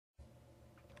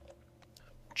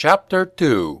Chapter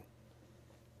 2.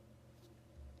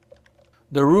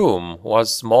 The room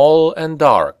was small and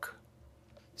dark,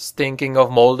 stinking of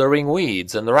mouldering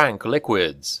weeds and rank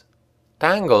liquids.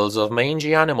 Tangles of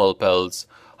mangy animal pelts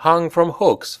hung from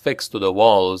hooks fixed to the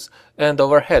walls and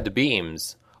overhead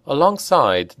beams,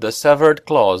 alongside the severed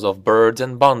claws of birds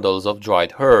and bundles of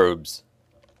dried herbs.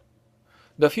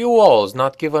 The few walls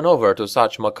not given over to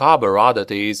such macabre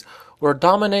oddities were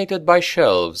dominated by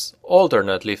shelves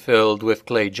alternately filled with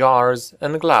clay jars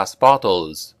and glass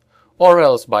bottles, or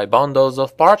else by bundles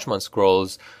of parchment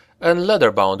scrolls and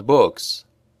leather-bound books,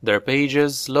 their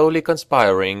pages slowly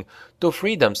conspiring to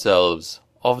free themselves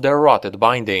of their rotted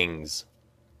bindings.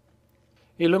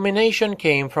 Illumination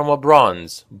came from a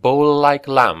bronze, bowl-like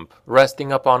lamp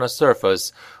resting upon a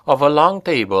surface of a long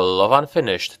table of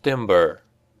unfinished timber.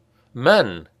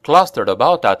 Men clustered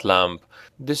about that lamp,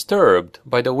 disturbed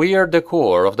by the weird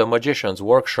decor of the magician's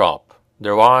workshop,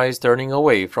 their eyes turning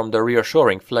away from the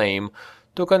reassuring flame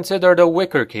to consider the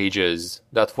wicker cages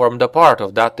that formed a part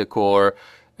of that decor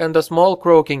and the small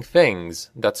croaking things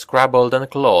that scrabbled and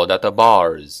clawed at the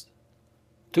bars.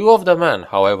 Two of the men,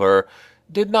 however,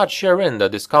 did not share in the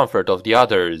discomfort of the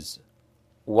others.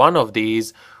 One of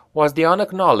these was the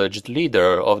unacknowledged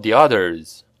leader of the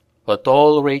others, a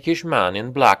tall, rakish man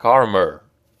in black armor.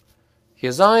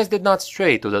 His eyes did not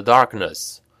stray to the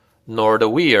darkness, nor the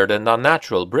weird and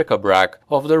unnatural bric-a-brac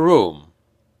of the room.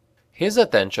 His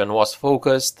attention was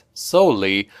focused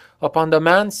solely upon the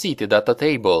man seated at the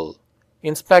table,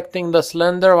 inspecting the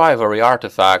slender ivory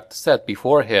artifact set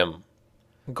before him.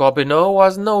 Gobineau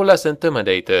was no less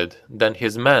intimidated than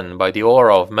his men by the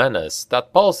aura of menace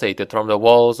that pulsated from the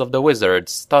walls of the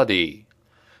wizard's study.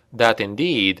 That,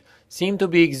 indeed, seemed to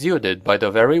be exuded by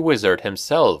the very wizard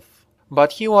himself,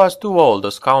 but he was too old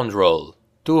a scoundrel,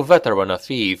 too veteran a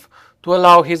thief, to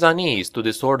allow his unease to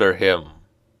disorder him.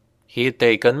 He had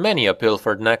taken many a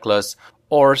pilfered necklace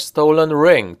or stolen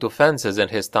ring to fences in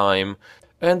his time,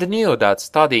 and knew that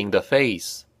studying the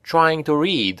face, trying to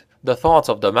read the thoughts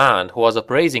of the man who was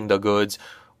appraising the goods,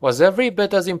 was every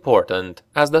bit as important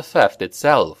as the theft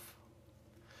itself.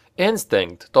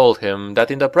 Instinct told him that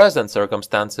in the present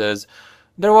circumstances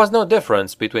there was no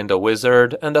difference between the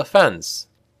wizard and the fence,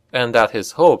 and that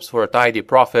his hopes for a tidy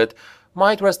profit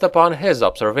might rest upon his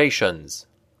observations.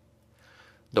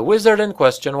 The wizard in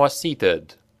question was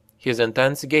seated, his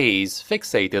intense gaze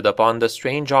fixated upon the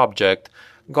strange object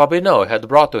Gobineau had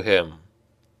brought to him.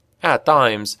 At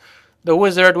times, the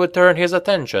wizard would turn his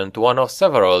attention to one of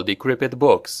several decrepit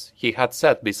books he had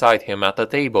set beside him at the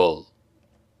table.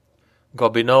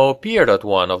 Gobineau peered at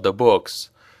one of the books,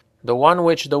 the one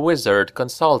which the wizard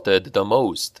consulted the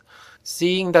most,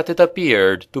 seeing that it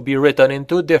appeared to be written in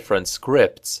two different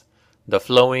scripts, the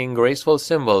flowing, graceful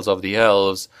symbols of the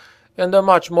elves, and the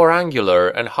much more angular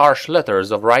and harsh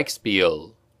letters of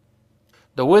Reichspiel.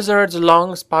 The wizard's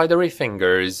long, spidery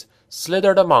fingers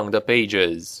slithered among the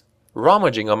pages,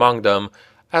 rummaging among them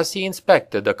as he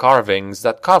inspected the carvings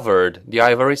that covered the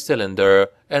ivory cylinder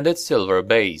and its silver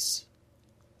base.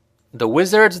 The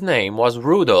wizard's name was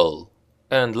Rudel,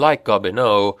 and like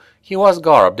Gobineau, he was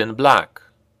garbed in black,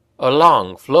 a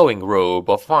long, flowing robe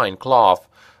of fine cloth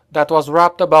that was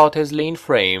wrapped about his lean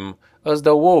frame as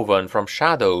though woven from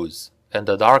shadows and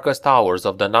the darkest hours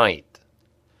of the night.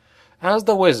 As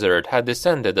the wizard had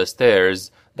descended the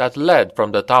stairs that led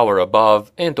from the tower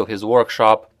above into his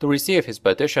workshop to receive his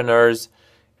petitioners,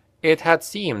 it had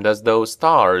seemed as though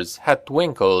stars had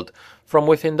twinkled from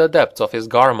within the depths of his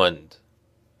garment.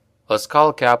 A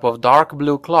skull-cap of dark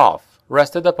blue cloth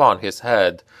rested upon his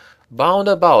head, bound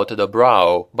about the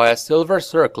brow by a silver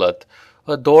circlet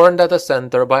adorned at the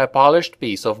center by a polished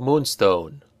piece of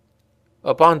moonstone.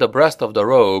 Upon the breast of the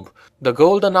robe, the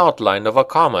golden outline of a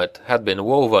comet had been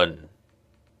woven.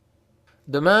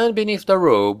 The man beneath the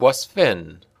robe was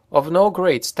thin, of no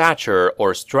great stature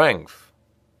or strength.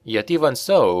 Yet even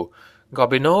so,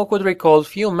 Gobineau could recall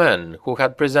few men who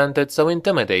had presented so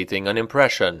intimidating an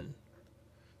impression.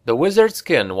 The wizard's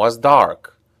skin was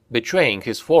dark, betraying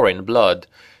his foreign blood,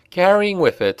 carrying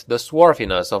with it the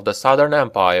swarthiness of the Southern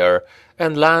Empire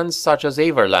and lands such as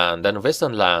Averland and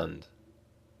Wissenland.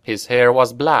 His hair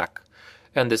was black,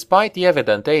 and despite the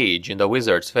evident age in the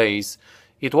wizard's face,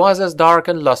 it was as dark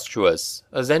and lustrous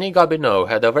as any Gobineau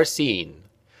had ever seen,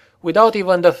 without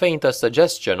even the faintest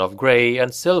suggestion of grey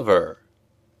and silver.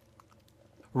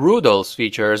 Rudel's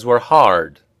features were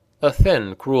hard, a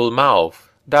thin, cruel mouth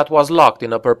that was locked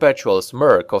in a perpetual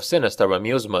smirk of sinister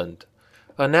amusement,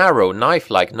 a narrow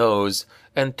knife-like nose,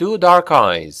 and two dark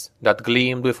eyes that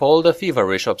gleamed with all the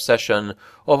feverish obsession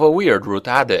of a weird root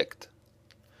addict.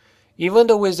 Even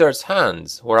the wizard's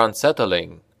hands were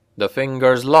unsettling, the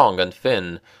fingers long and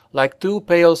thin, like two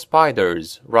pale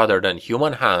spiders rather than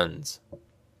human hands.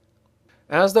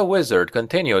 As the wizard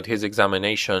continued his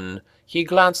examination, he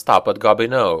glanced up at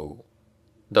Gobineau.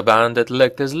 The bandit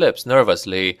licked his lips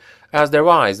nervously as their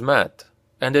eyes met,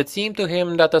 and it seemed to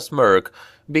him that the smirk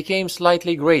became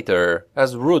slightly greater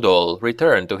as Rudol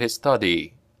returned to his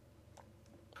study.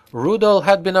 Rudol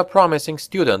had been a promising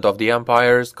student of the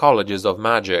Empire's colleges of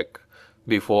magic,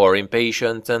 before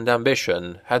impatience and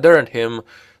ambition had earned him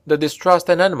the distrust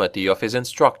and enmity of his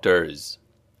instructors.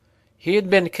 He had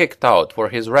been kicked out for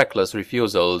his reckless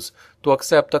refusals to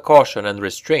accept the caution and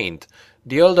restraint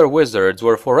the elder wizards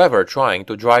were forever trying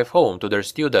to drive home to their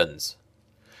students.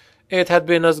 It had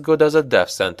been as good as a death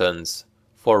sentence,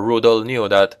 for Rudol knew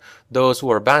that those who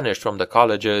were banished from the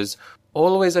colleges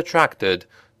always attracted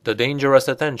the dangerous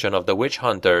attention of the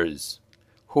witch-hunters,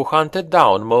 who hunted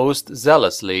down most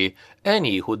zealously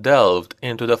any who delved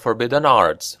into the forbidden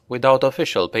arts without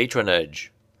official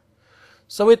patronage.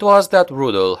 So it was that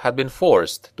Rudol had been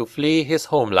forced to flee his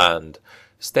homeland,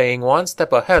 staying one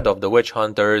step ahead of the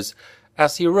witch-hunters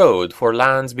as he rode for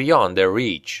lands beyond their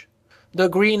reach, the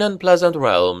green and pleasant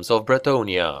realms of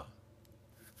Bretonnia.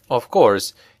 Of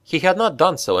course, he had not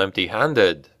done so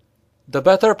empty-handed. The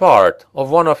better part of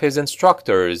one of his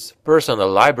instructor's personal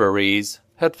libraries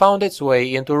had found its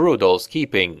way into Rudol's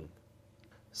keeping.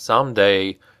 Some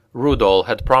day, Rudol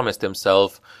had promised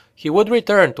himself he would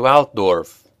return to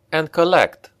Altdorf and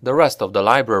collect the rest of the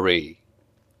library.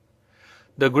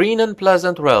 The green and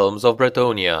pleasant realms of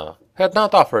Bretonnia had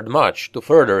not offered much to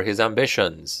further his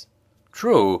ambitions.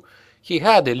 True, he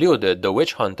had eluded the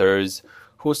witch-hunters,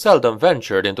 who seldom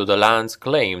ventured into the lands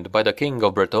claimed by the king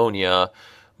of Bretonnia,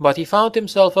 but he found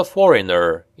himself a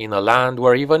foreigner in a land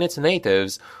where even its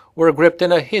natives were gripped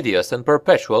in a hideous and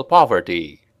perpetual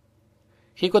poverty.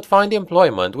 He could find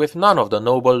employment with none of the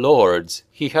noble lords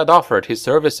he had offered his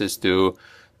services to,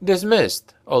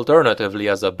 dismissed alternatively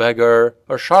as a beggar,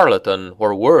 a charlatan,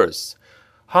 or worse,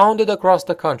 hounded across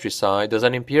the countryside as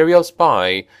an imperial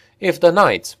spy if the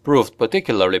knights proved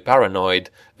particularly paranoid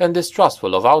and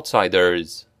distrustful of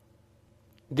outsiders.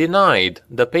 Denied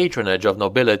the patronage of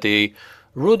nobility,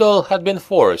 Rudol had been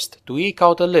forced to eke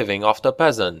out a living off the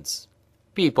peasants,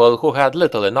 people who had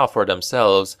little enough for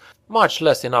themselves, much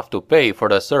less enough to pay for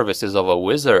the services of a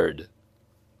wizard.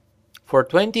 For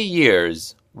 20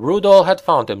 years, Rudol had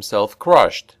found himself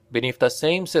crushed beneath the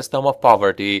same system of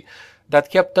poverty that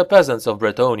kept the peasants of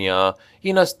Bretonnia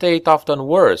in a state often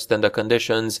worse than the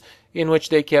conditions in which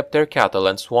they kept their cattle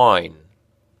and swine.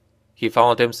 He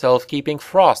found himself keeping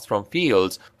frost from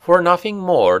fields for nothing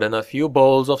more than a few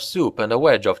bowls of soup and a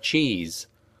wedge of cheese,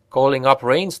 calling up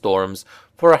rainstorms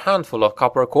for a handful of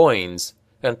copper coins,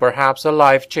 and perhaps a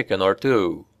live chicken or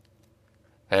two.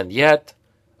 And yet,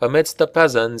 amidst the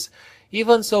peasants,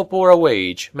 even so poor a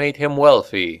wage made him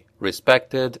wealthy,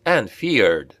 respected, and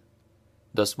feared.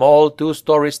 The small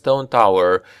 2-story stone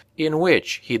tower in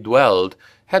which he dwelled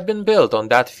had been built on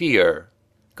that fear,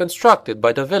 constructed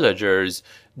by the villagers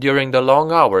during the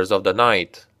long hours of the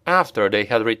night, after they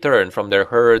had returned from their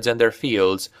herds and their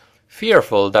fields,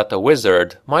 fearful that the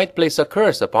wizard might place a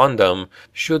curse upon them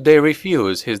should they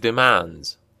refuse his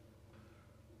demands.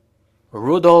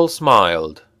 Rudol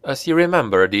smiled as he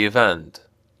remembered the event.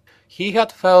 He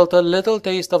had felt a little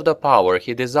taste of the power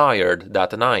he desired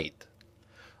that night.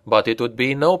 But it would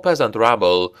be no peasant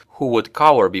rabble who would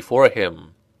cower before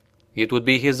him. It would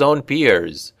be his own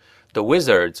peers, the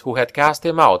wizards who had cast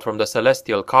him out from the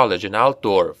Celestial College in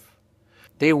Altdorf.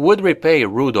 They would repay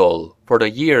Rudol for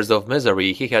the years of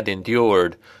misery he had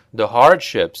endured, the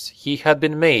hardships he had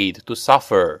been made to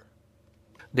suffer.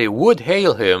 They would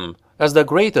hail him as the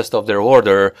greatest of their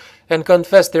order and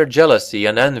confess their jealousy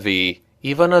and envy,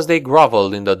 even as they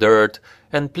groveled in the dirt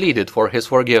and pleaded for his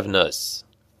forgiveness.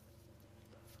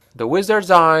 The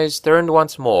wizard's eyes turned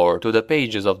once more to the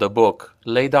pages of the book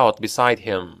laid out beside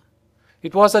him.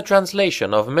 It was a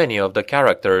translation of many of the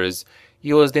characters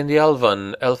used in the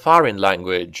Elfarin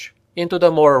language into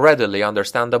the more readily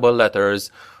understandable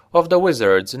letters of the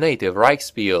wizard's native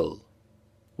Reichsspiel.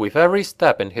 With every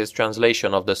step in his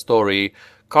translation of the story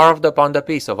carved upon the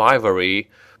piece of ivory,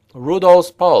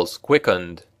 Rudol's pulse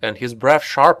quickened and his breath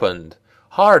sharpened,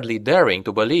 hardly daring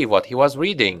to believe what he was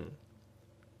reading.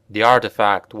 The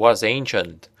artifact was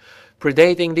ancient,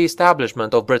 predating the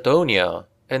establishment of Bretonnia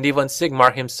and even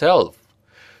Sigmar himself,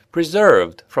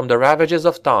 preserved from the ravages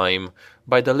of time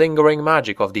by the lingering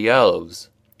magic of the elves,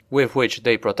 with which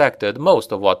they protected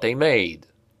most of what they made.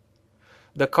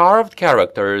 The carved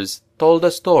characters told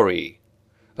a story,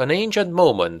 an ancient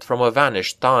moment from a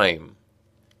vanished time.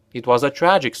 It was a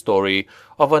tragic story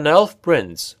of an elf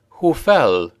prince who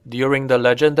fell during the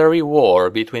legendary war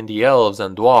between the elves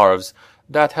and dwarves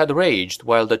that had raged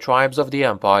while the tribes of the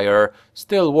empire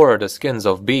still wore the skins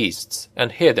of beasts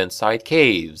and hid inside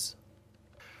caves.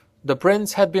 The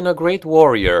prince had been a great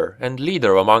warrior and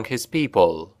leader among his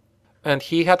people, and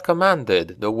he had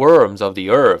commanded the worms of the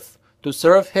earth to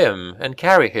serve him and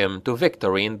carry him to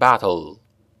victory in battle.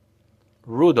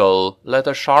 Rudol let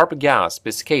a sharp gasp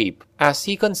escape as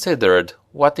he considered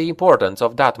what the importance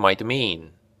of that might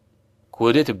mean.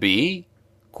 Could it be?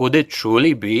 Could it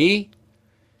truly be?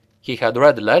 He had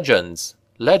read legends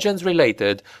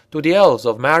related to the elves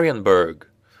of Marienburg,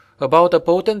 about a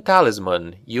potent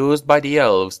talisman used by the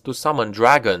elves to summon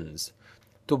dragons,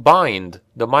 to bind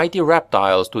the mighty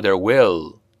reptiles to their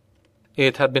will.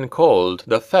 It had been called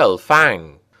the Fell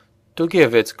Fang, to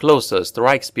give its closest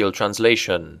Reichsspiel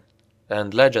translation,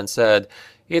 and legend said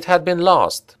it had been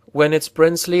lost when its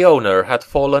princely owner had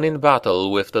fallen in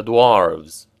battle with the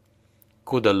dwarves.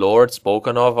 Could the lord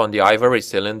spoken of on the ivory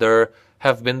cylinder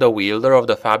have been the wielder of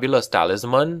the fabulous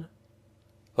talisman?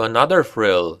 Another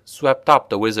thrill swept up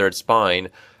the wizard's spine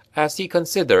as he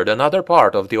considered another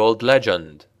part of the old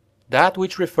legend, that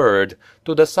which referred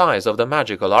to the size of the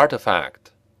magical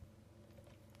artifact.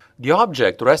 The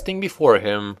object resting before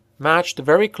him matched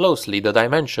very closely the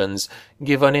dimensions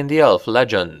given in the elf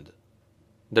legend.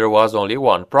 There was only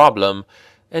one problem,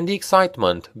 and the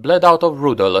excitement bled out of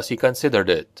Rudol as he considered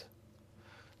it.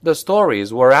 The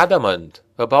stories were adamant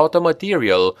about the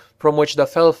material from which the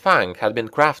Fell Fang had been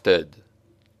crafted.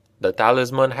 The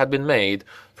talisman had been made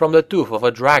from the tooth of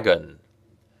a dragon.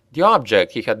 The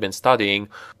object he had been studying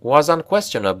was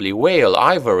unquestionably whale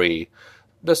ivory,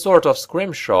 the sort of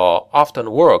scrimshaw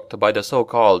often worked by the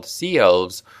so-called sea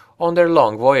elves on their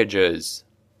long voyages.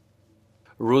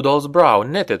 Rudol's brow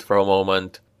knitted for a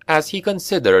moment as he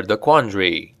considered the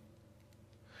quandary.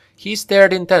 He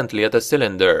stared intently at the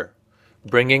cylinder,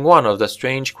 bringing one of the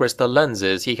strange crystal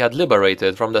lenses he had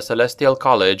liberated from the Celestial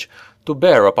College to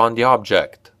bear upon the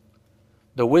object.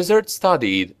 The wizard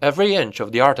studied every inch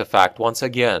of the artifact once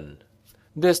again,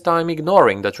 this time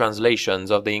ignoring the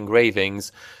translations of the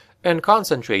engravings and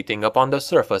concentrating upon the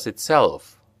surface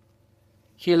itself.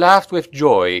 He laughed with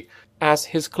joy as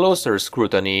his closer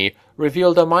scrutiny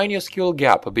revealed a minuscule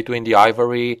gap between the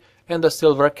ivory and the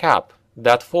silver cap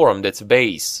that formed its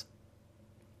base.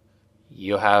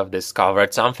 "You have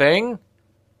discovered something?"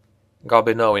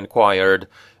 Gobineau inquired,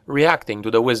 reacting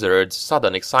to the wizard's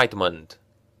sudden excitement.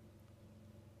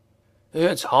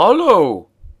 "It's hollow!"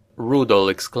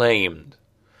 Rudol exclaimed.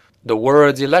 The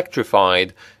words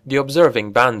electrified the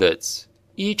observing bandits,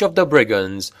 each of the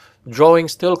brigands drawing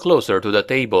still closer to the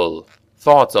table,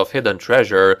 thoughts of hidden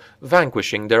treasure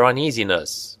vanquishing their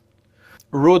uneasiness.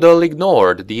 Rudol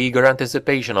ignored the eager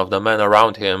anticipation of the men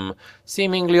around him,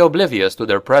 seemingly oblivious to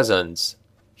their presence,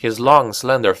 his long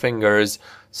slender fingers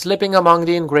slipping among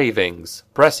the engravings,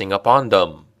 pressing upon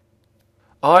them.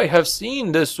 "I have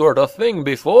seen this sort of thing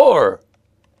before."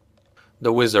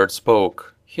 The wizard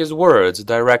spoke, his words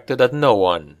directed at no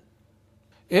one.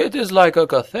 "It is like a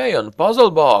Cathayan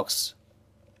puzzle box.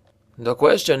 The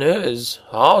question is,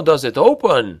 how does it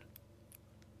open?"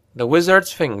 The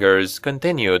wizard's fingers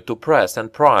continued to press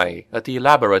and pry at the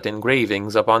elaborate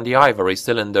engravings upon the ivory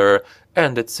cylinder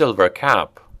and its silver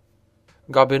cap.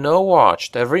 Gobineau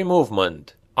watched every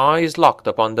movement, eyes locked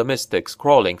upon the mystic's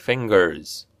crawling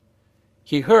fingers.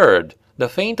 He heard the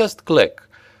faintest click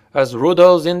as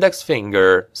Rudol's index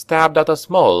finger stabbed at a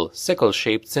small,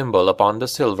 sickle-shaped symbol upon the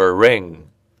silver ring.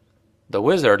 The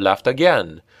wizard laughed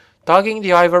again, tugging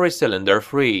the ivory cylinder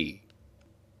free.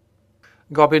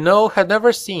 Gobineau had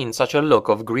never seen such a look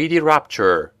of greedy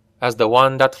rapture as the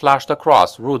one that flashed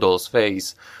across Rudol's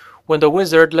face when the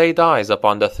wizard laid eyes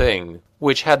upon the thing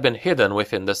which had been hidden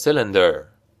within the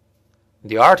cylinder.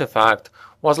 The artifact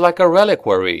was like a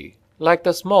reliquary, like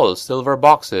the small silver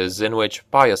boxes in which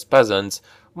pious peasants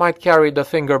might carry the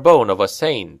finger bone of a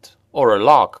saint, or a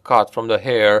lock cut from the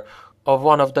hair of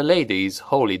one of the lady's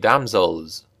holy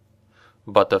damsels.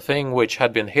 But the thing which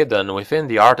had been hidden within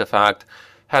the artifact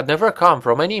had never come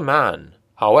from any man,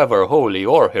 however holy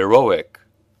or heroic.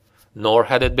 Nor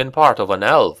had it been part of an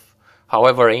elf,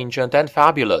 however ancient and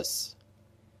fabulous.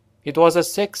 It was a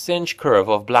 6-inch curve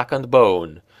of blackened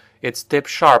bone, its tip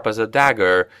sharp as a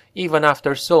dagger even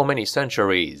after so many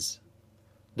centuries.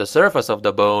 The surface of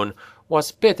the bone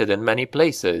was pitted in many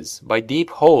places by deep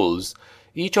holes,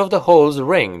 each of the holes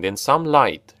ringed in some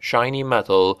light, shiny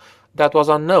metal that was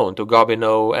unknown to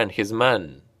Gobineau and his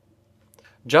men.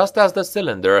 Just as the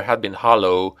cylinder had been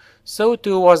hollow, so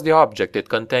too was the object it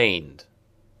contained.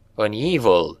 An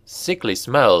evil, sickly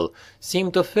smell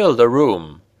seemed to fill the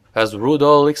room as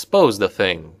Rudol exposed the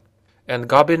thing, and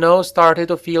Gobineau started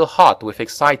to feel hot with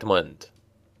excitement.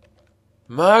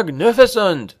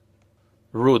 "Magnificent!"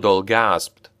 Rudolph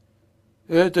gasped.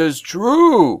 "It is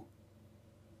true!"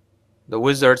 The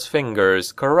wizard's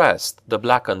fingers caressed the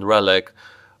blackened relic,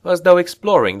 as though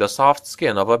exploring the soft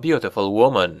skin of a beautiful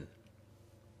woman.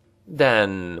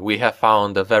 "Then we have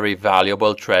found a very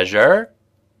valuable treasure?"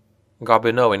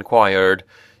 Gobineau inquired,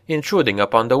 intruding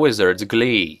upon the wizard's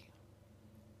glee.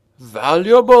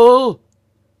 "Valuable?"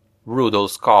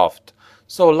 Rudolph scoffed,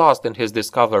 so lost in his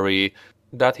discovery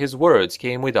that his words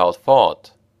came without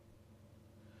thought.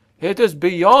 "It is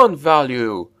beyond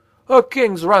value. A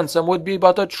king's ransom would be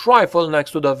but a trifle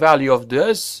next to the value of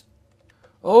this.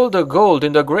 All the gold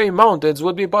in the Grey Mountains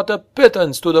would be but a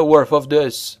pittance to the worth of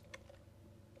this."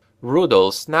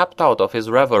 Rudolph snapped out of his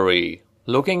reverie,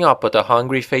 looking up at the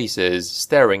hungry faces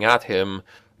staring at him,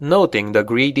 noting the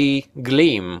greedy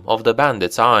gleam of the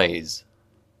bandits' eyes.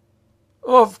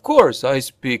 "Of course I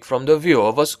speak from the view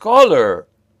of a scholar,"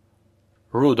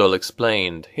 Rudolph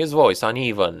explained, his voice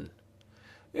uneven.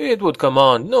 "It would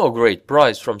command no great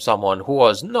price from someone who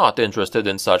was not interested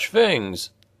in such things."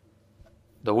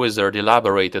 The wizard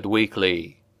elaborated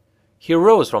weakly. He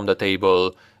rose from the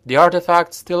table, the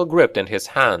artifact still gripped in his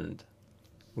hand.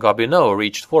 Gobineau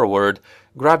reached forward,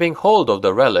 grabbing hold of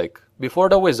the relic before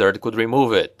the wizard could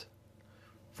remove it.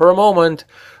 For a moment,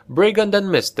 brigand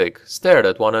and mystic stared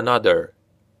at one another,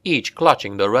 each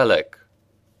clutching the relic.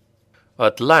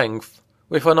 At length,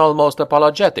 with an almost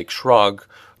apologetic shrug,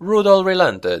 Rudolph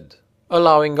relented,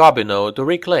 allowing Gobineau to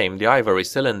reclaim the ivory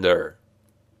cylinder.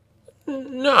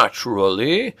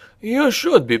 "Naturally, you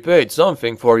should be paid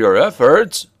something for your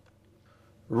efforts,"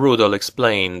 Rudolph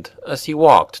explained as he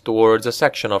walked towards a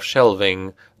section of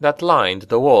shelving that lined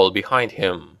the wall behind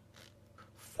him.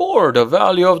 "For the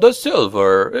value of the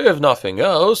silver, if nothing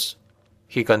else,"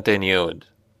 he continued.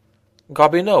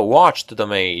 Gobineau watched the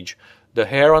mage, the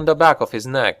hair on the back of his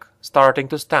neck starting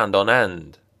to stand on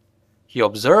end. He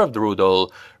observed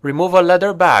Rudolph remove a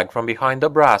leather bag from behind the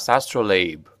brass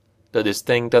astrolabe, the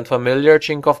distinct and familiar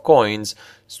chink of coins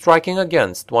striking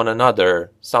against one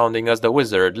another, sounding as the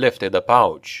wizard lifted a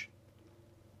pouch.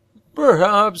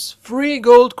 "Perhaps 3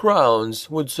 gold crowns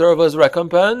would serve as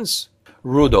recompense?"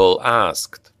 Rudolph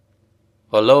asked.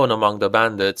 Alone among the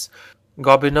bandits,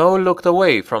 Gobineau looked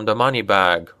away from the money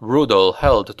bag Rudolph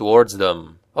held towards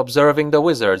them, observing the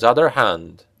wizard's other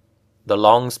hand. The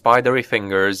long spidery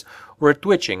fingers were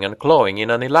twitching and clawing in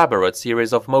an elaborate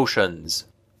series of motions.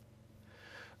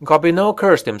 Gobineau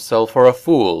cursed himself for a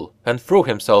fool and threw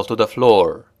himself to the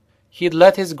floor. He'd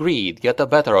let his greed get the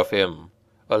better of him,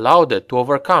 allowed it to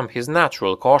overcome his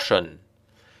natural caution.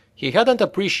 He hadn't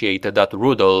appreciated that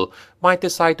Rudolph might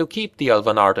decide to keep the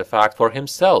elven artifact for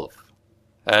himself.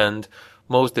 And,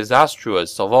 most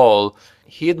disastrous of all,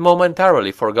 he'd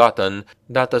momentarily forgotten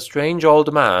that a strange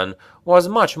old man was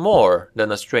much more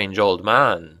than a strange old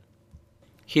man.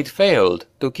 He'd failed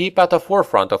to keep at the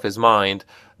forefront of his mind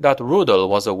that Rudolph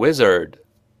was a wizard.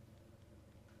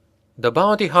 The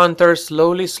bounty hunter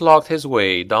slowly slogged his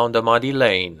way down the muddy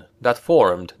lane that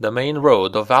formed the main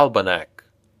road of Albanach.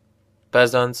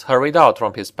 Peasants hurried out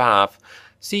from his path,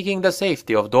 seeking the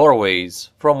safety of doorways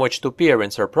from which to peer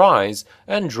in surprise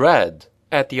and dread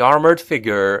at the armored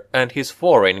figure and his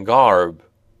foreign garb.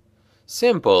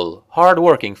 Simple,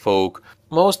 hard-working folk,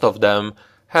 most of them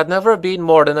had never been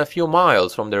more than a few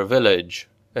miles from their village,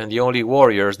 and the only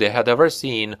warriors they had ever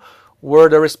seen were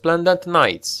the resplendent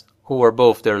knights, who were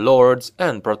both their lords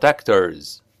and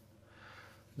protectors.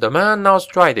 The man now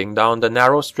striding down the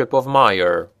narrow strip of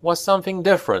mire was something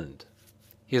different.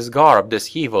 His garb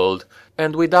dishevelled,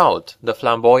 and without the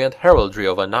flamboyant heraldry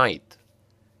of a knight.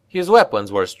 His weapons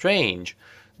were strange,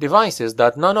 devices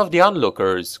that none of the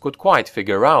onlookers could quite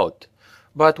figure out,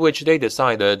 but which they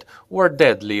decided were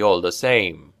deadly all the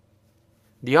same.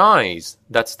 The eyes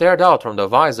that stared out from the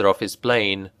visor of his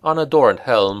plain, unadorned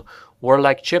helm were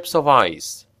like chips of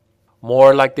ice,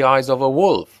 more like the eyes of a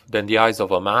wolf than the eyes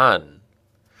of a man.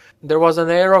 There was an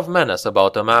air of menace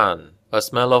about the man, a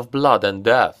smell of blood and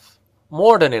death,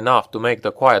 more than enough to make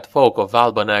the quiet folk of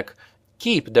Albanach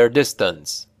keep their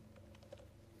distance.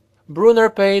 Brunner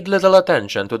paid little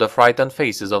attention to the frightened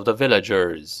faces of the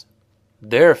villagers.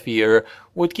 Their fear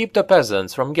would keep the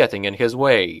peasants from getting in his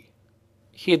way.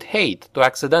 He'd hate to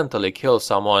accidentally kill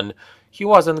someone he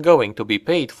wasn't going to be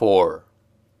paid for.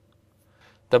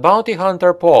 The bounty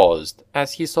hunter paused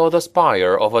as he saw the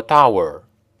spire of a tower.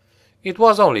 It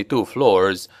was only 2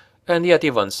 floors, and yet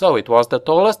even so it was the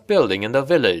tallest building in the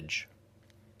village.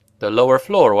 The lower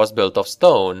floor was built of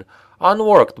stone,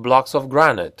 unworked blocks of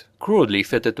granite, crudely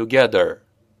fitted together.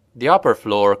 The upper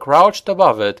floor crouched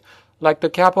above it like the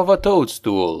cap of a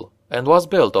toadstool, and was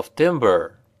built of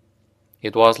timber.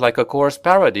 It was like a coarse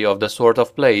parody of the sort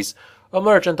of place a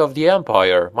merchant of the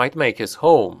Empire might make his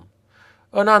home,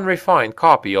 an unrefined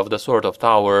copy of the sort of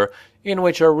tower in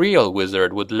which a real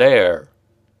wizard would lair.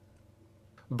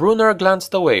 Brunner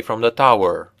glanced away from the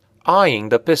tower, eyeing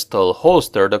the pistol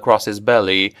holstered across his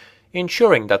belly,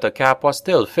 ensuring that the cap was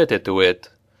still fitted to it.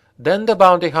 Then the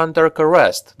bounty hunter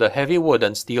caressed the heavy wood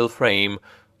and steel frame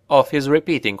of his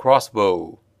repeating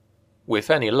crossbow. With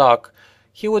any luck,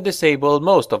 he would disable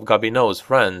most of Gobineau's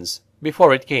friends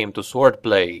before it came to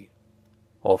swordplay.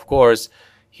 Of course,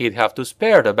 he'd have to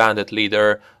spare the bandit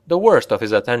leader the worst of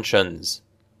his attentions.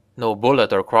 No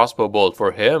bullet or crossbow bolt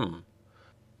for him.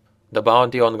 The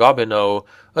bounty on Gobineau,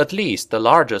 at least the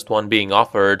largest one being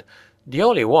offered, the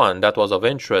only one that was of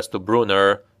interest to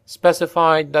Brunner,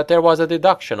 specified that there was a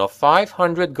deduction of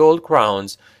 500 gold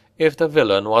crowns if the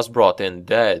villain was brought in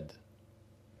dead.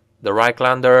 The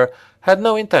Reiklander had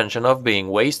no intention of being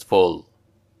wasteful.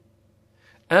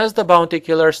 As the bounty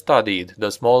killer studied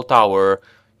the small tower,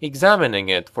 examining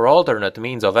it for alternate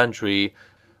means of entry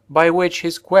by which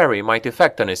his quarry might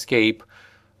effect an escape,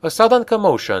 a sudden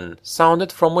commotion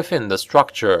sounded from within the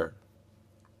structure.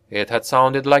 It had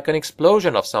sounded like an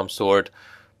explosion of some sort,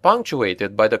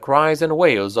 punctuated by the cries and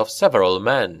wails of several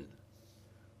men.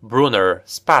 Brunner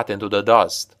spat into the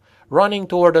dust, running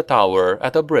toward the tower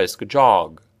at a brisk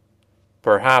jog.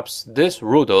 Perhaps this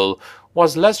Rudel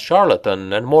was less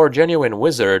charlatan and more genuine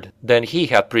wizard than he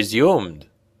had presumed.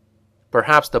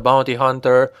 Perhaps the bounty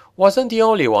hunter wasn't the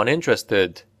only one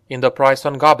interested in the price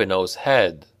on Gobineau's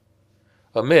head.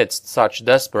 Amidst such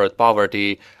desperate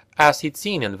poverty as he'd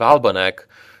seen in Valbonec,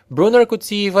 Brunner could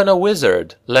see even a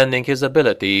wizard lending his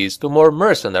abilities to more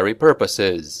mercenary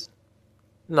purposes.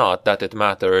 Not that it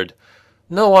mattered.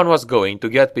 No one was going to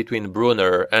get between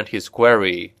Brunner and his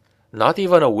quarry, not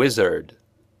even a wizard.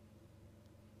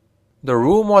 The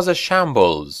room was a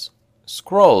shambles.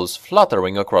 Scrolls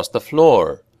fluttering across the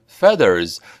floor,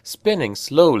 feathers spinning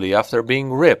slowly after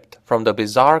being ripped from the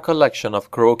bizarre collection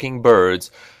of croaking birds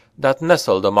that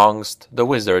nestled amongst the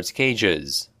wizard's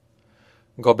cages.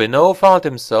 Gobineau found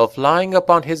himself lying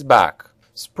upon his back,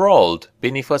 sprawled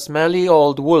beneath a smelly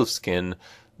old wolfskin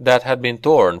that had been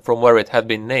torn from where it had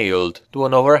been nailed to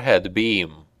an overhead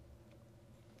beam.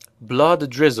 Blood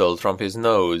drizzled from his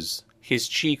nose, his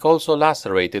cheek also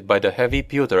lacerated by the heavy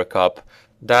pewter cup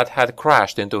that had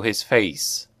crashed into his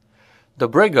face. The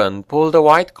brigand pulled a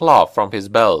white cloth from his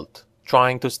belt,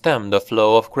 trying to stem the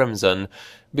flow of crimson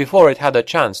before it had a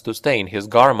chance to stain his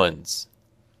garments.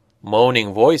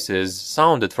 Moaning voices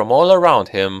sounded from all around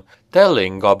him,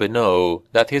 telling Gobineau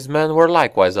that his men were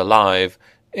likewise alive,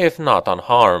 if not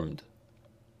unharmed.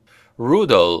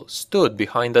 Rudel stood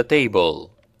behind the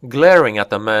table, glaring at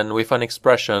the men with an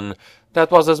expression that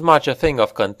was as much a thing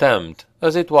of contempt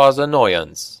as it was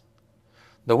annoyance.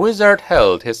 The wizard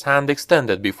held his hand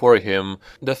extended before him,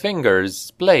 the fingers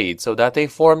splayed so that they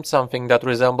formed something that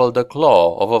resembled the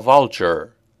claw of a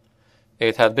vulture.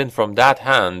 It had been from that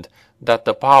hand that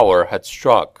the power had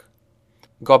struck.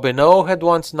 Gobineau had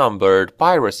once numbered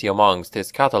piracy amongst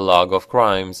his catalogue of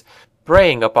crimes,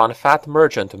 preying upon fat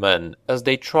merchantmen as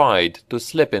they tried to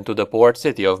slip into the port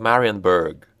city of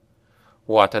Marienburg.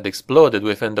 What had exploded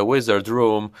within the wizard's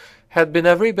room had been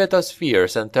every bit as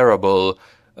fierce and terrible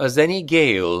as any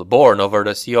gale born over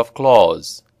the sea of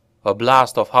claws, a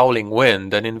blast of howling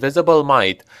wind and invisible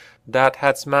might that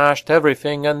had smashed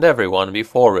everything and everyone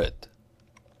before it.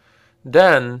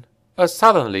 Then, as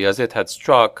suddenly as it had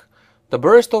struck, the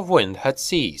burst of wind had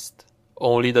ceased,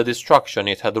 only the destruction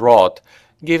it had wrought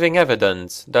giving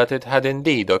evidence that it had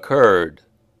indeed occurred.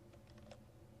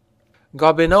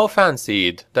 Gobineau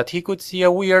fancied that he could see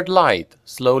a weird light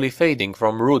slowly fading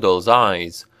from Rudel's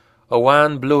eyes, a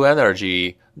wan blue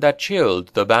energy that chilled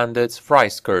the bandit's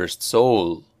frost-cursed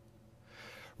soul.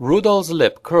 Rudel's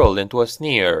lip curled into a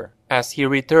sneer as he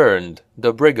returned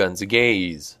the brigand's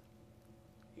gaze.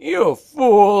 "You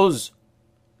fools!"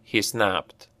 he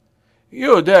snapped.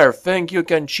 "You dare think you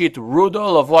can cheat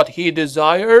Rudel of what he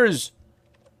desires?"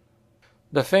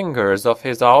 The fingers of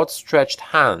his outstretched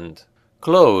hand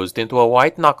closed into a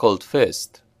white-knuckled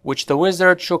fist, which the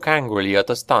wizard shook angrily at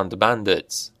the stunned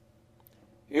bandits.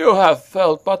 "You have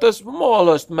felt but the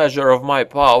smallest measure of my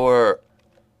power.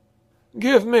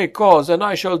 Give me cause and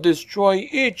I shall destroy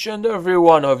each and every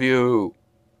one of you."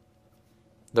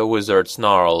 The wizard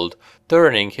snarled,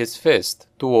 turning his fist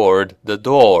toward the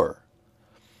door.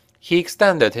 He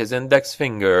extended his index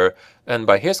finger, and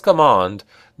by his command,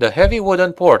 the heavy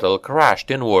wooden portal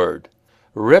crashed inward,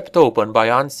 ripped open by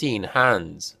unseen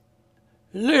hands.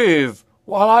 "Leave,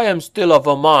 while I am still of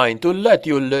a mind to let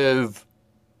you live,"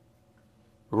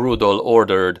 Rudel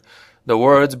ordered, the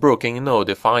words brooking no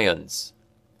defiance.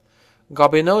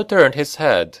 Gobineau turned his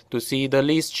head to see the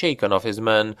least shaken of his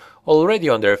men already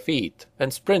on their feet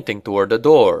and sprinting toward the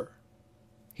door.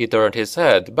 He turned his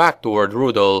head back toward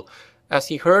Rudel as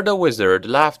he heard the wizard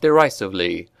laugh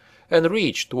derisively and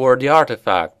reached toward the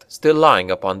artifact still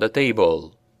lying upon the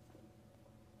table.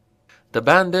 The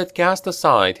bandit cast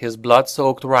aside his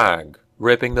blood-soaked rag,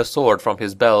 ripping the sword from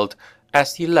his belt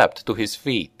as he leapt to his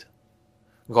feet.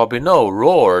 Gobineau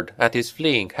roared at his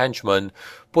fleeing henchman,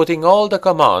 putting all the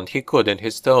command he could in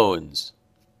his tones.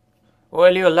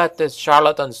 "Will you let this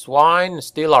charlatan swine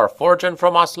steal our fortune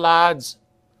from us, lads?"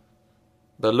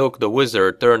 The look the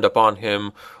wizard turned upon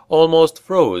him almost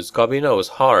froze Gobineau's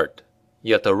heart,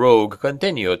 yet the rogue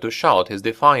continued to shout his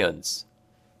defiance.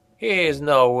 "He is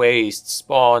no waste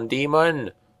spawn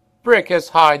demon. Prick his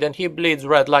hide and he bleeds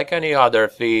red like any other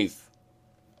thief."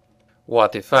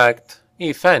 What effect,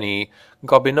 if any,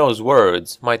 Gobineau's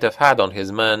words might have had on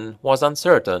his men was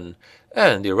uncertain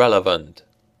and irrelevant.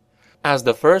 As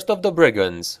the first of the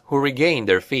brigands who regained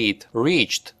their feet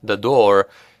reached the door,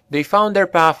 they found their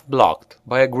path blocked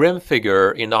by a grim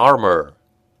figure in armor.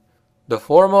 The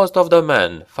foremost of the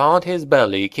men found his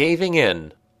belly caving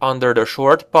in under the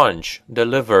short punch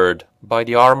delivered by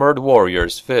the armored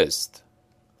warrior's fist.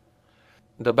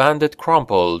 The bandit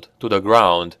crumpled to the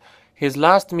ground, his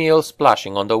last meal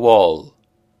splashing on the wall.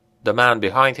 The man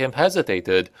behind him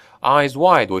hesitated, eyes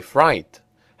wide with fright,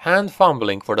 hand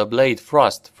fumbling for the blade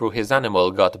thrust through his animal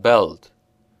gut belt.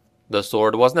 The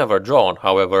sword was never drawn,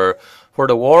 however, for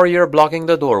the warrior blocking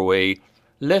the doorway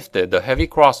lifted the heavy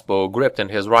crossbow gripped in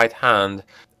his right hand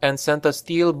and sent a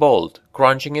steel bolt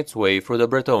crunching its way through the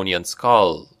Bretonnian's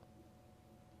skull.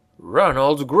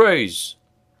 "Ranald's grace!"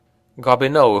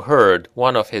 Gobineau heard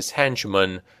one of his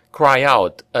henchmen cry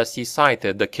out as he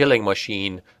sighted the killing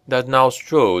machine that now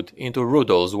strode into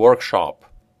Rudel's workshop.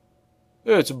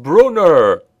 "It's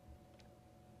Brunner!"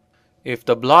 If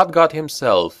the blood god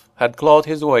himself had clawed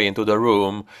his way into the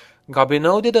room,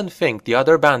 Gobineau didn't think the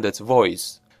other bandit's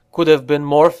voice could have been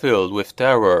more filled with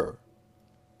terror.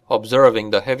 Observing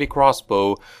the heavy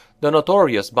crossbow the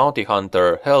notorious bounty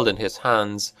hunter held in his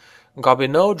hands,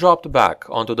 Gobineau dropped back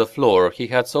onto the floor he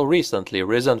had so recently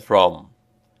risen from.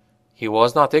 He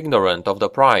was not ignorant of the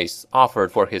price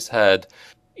offered for his head,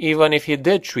 even if he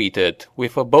did treat it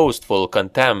with a boastful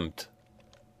contempt.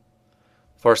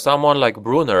 For someone like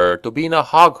Brunner to be in a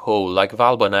hog-hole like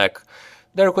Valbonek,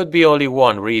 there could be only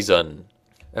one reason,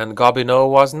 and Gobineau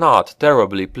was not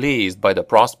terribly pleased by the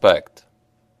prospect.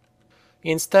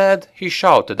 Instead, he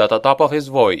shouted at the top of his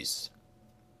voice,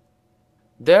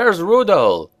 "There's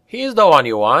Rudel! He's the one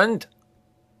you want!"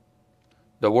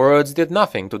 The words did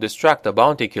nothing to distract the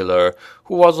bounty killer,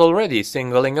 who was already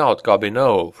singling out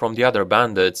Gobineau from the other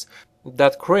bandits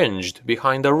that cringed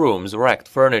behind the room's wrecked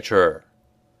furniture.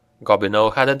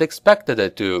 Gobineau hadn't expected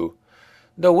it to.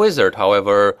 The wizard,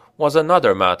 however, was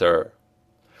another matter.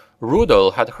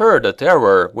 Rudel had heard the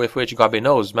terror with which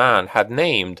Gobineau's man had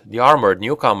named the armored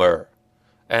newcomer,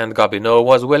 and Gobineau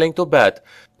was willing to bet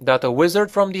that a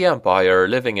wizard from the Empire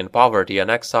living in poverty and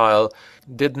exile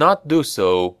did not do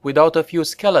so without a few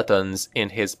skeletons in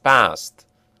his past.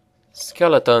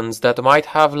 Skeletons that might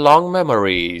have long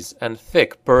memories and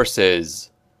thick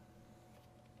purses.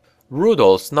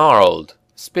 Rudel snarled,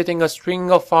 spitting a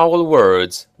string of foul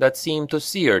words that seemed to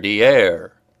sear the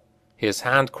air. His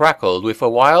hand crackled with a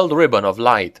wild ribbon of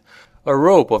light, a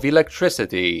rope of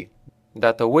electricity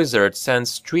that the wizard sent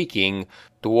streaking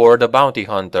toward the bounty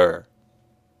hunter.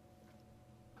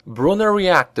 Brunner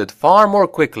reacted far more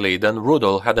quickly than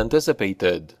Rudel had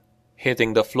anticipated,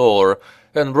 hitting the floor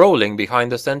and rolling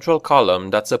behind the central column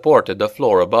that supported the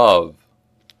floor above.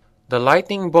 The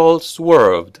lightning bolt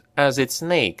swerved as it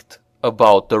snaked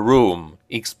about the room,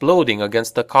 exploding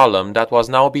against the column that was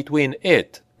now between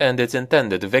it and its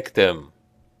intended victim.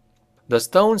 The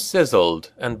stone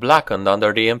sizzled and blackened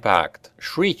under the impact,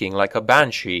 shrieking like a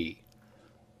banshee.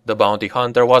 The bounty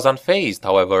hunter was unfazed,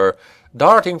 however,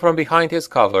 darting from behind his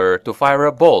cover to fire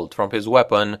a bolt from his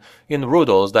weapon in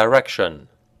Rudel's direction.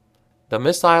 The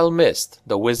missile missed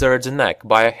the wizard's neck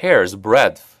by a hair's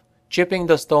breadth, chipping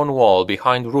the stone wall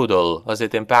behind Rudel as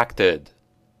it impacted.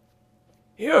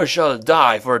 "You shall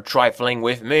die for trifling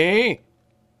with me!"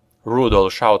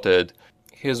 Rudel shouted,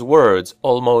 his words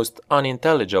almost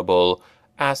unintelligible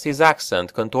as his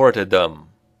accent contorted them.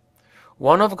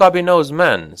 One of Gobineau's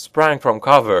men sprang from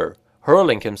cover,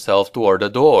 hurling himself toward the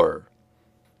door.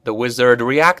 The wizard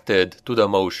reacted to the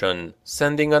motion,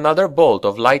 sending another bolt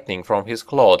of lightning from his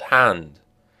clawed hand.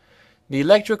 The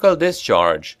electrical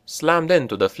discharge slammed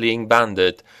into the fleeing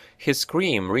bandit, his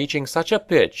scream reaching such a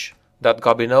pitch that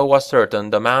Gobineau was certain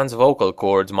the man's vocal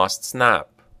cords must snap.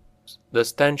 The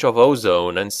stench of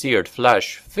ozone and seared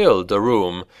flesh filled the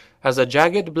room as a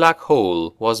jagged black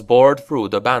hole was bored through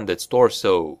the bandit's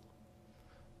torso.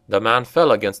 The man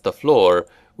fell against the floor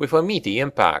with a meaty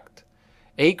impact,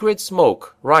 acrid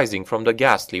smoke rising from the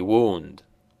ghastly wound.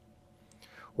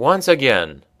 Once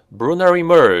again, Brunner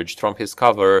emerged from his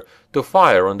cover to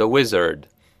fire on the wizard,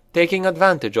 taking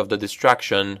advantage of the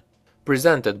distraction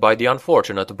presented by the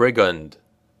unfortunate brigand.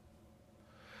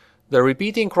 The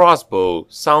repeating crossbow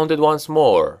sounded once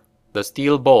more, the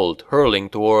steel bolt hurling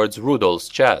towards Rudolph's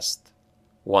chest.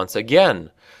 Once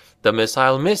again, the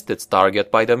missile missed its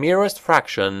target by the merest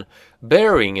fraction,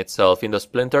 burying itself in the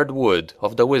splintered wood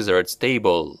of the wizard's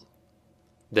table.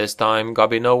 This time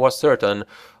Gobineau was certain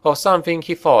of something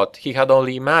he thought he had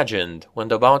only imagined when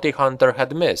the bounty hunter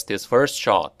had missed his first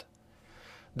shot.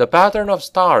 The pattern of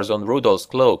stars on Rudolph's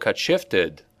cloak had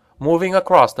shifted, moving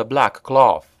across the black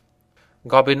cloth.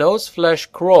 Gobineau's flesh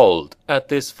crawled at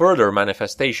this further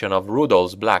manifestation of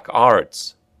Rudolph's black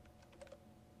arts.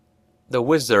 The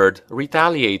wizard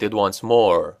retaliated once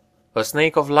more, a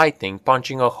snake of lightning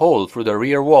punching a hole through the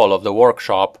rear wall of the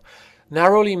workshop,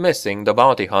 narrowly missing the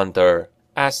bounty hunter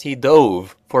as he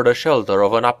dove for the shelter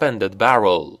of an appended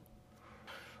barrel.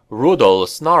 Rudolph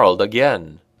snarled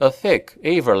again, a thick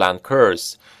Averland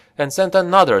curse, and sent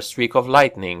another streak of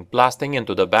lightning blasting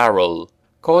into the barrel,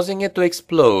 causing it to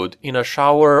explode in a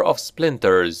shower of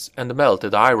splinters and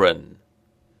melted iron.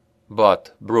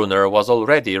 But Brunner was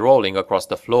already rolling across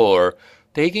the floor,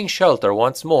 taking shelter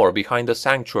once more behind the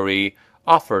sanctuary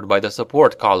offered by the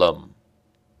support column.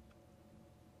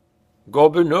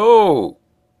 "Gobineau!"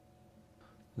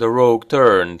 The rogue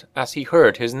turned as he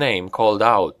heard his name called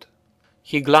out.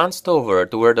 He glanced over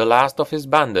to where the last of his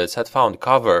bandits had found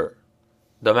cover.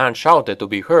 The man shouted to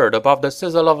be heard above the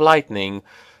sizzle of lightning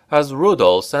as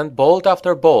Rudolph sent bolt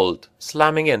after bolt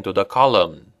slamming into the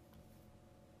column.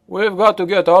 "We've got to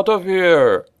get out of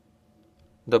here,"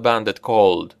 the bandit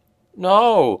called.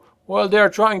 "Now, while they're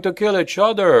trying to kill each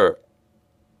other."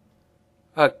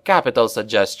 "A capital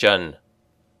suggestion,"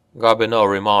 Gobineau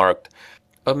remarked,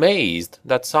 amazed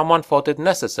that someone thought it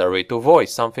necessary to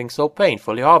voice something so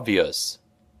painfully obvious.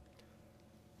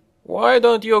 "Why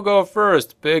don't you go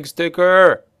first, pig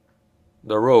sticker?"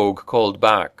 the rogue called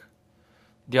back.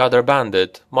 The other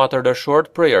bandit muttered a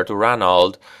short prayer to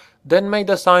Ranald, then made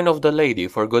the sign of the lady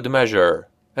for good measure,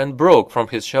 and broke from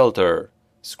his shelter,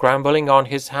 scrambling on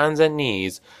his hands and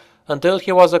knees until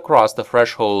he was across the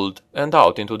threshold and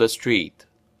out into the street.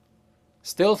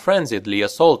 Still frenziedly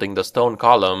assaulting the stone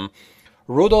column,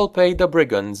 Rudolph paid the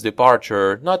brigand's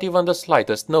departure not even the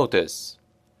slightest notice.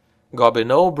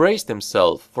 Gobineau braced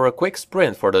himself for a quick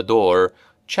sprint for the door,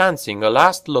 chancing a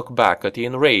last look back at the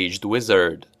enraged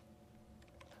wizard.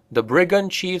 The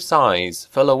brigand chief's eyes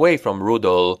fell away from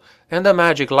Rudolph and the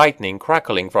magic lightning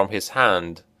crackling from his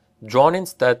hand, drawn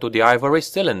instead to the ivory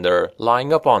cylinder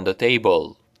lying upon the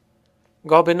table.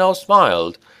 Gobineau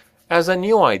smiled as a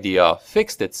new idea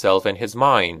fixed itself in his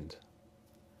mind.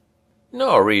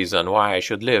 "No reason why I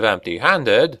should live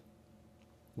empty-handed,"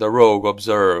 the rogue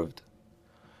observed.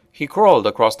 He crawled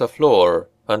across the floor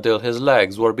until his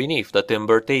legs were beneath the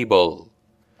timber table.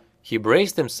 He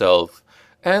braced himself,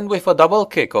 and with a double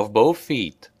kick of both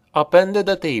feet, upended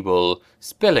the table,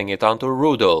 spilling it onto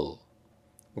Rudolph.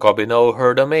 Gobineau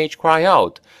heard a mage cry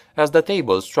out as the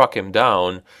table struck him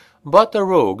down, but the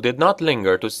rogue did not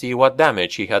linger to see what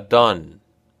damage he had done.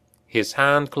 His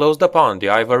hand closed upon the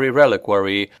ivory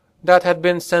reliquary that had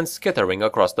been sent skittering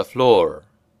across the floor.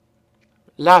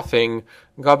 Laughing,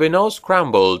 Gobineau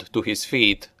scrambled to his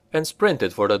feet and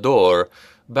sprinted for the door,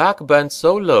 back bent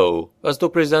so low as to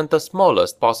present the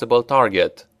smallest possible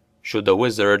target, should the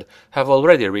wizard have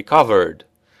already recovered,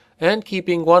 and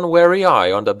keeping one wary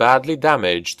eye on the badly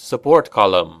damaged support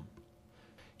column.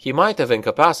 He might have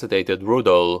incapacitated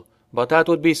Rudolph, but that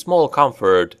would be small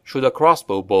comfort should a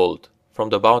crossbow bolt from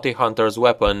the bounty hunter's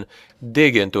weapon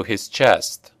dig into his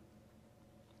chest.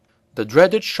 The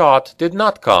dreaded shot did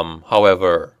not come,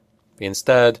 however.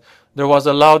 Instead, there was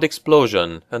a loud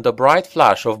explosion and a bright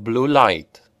flash of blue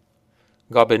light.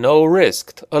 Gobineau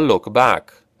risked a look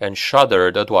back, and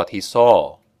shuddered at what he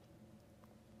saw.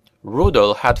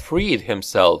 Rudolph had freed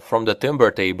himself from the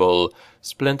timber table,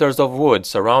 splinters of wood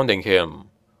surrounding him,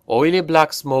 oily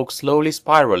black smoke slowly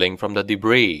spiraling from the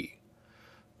debris.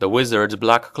 The wizard's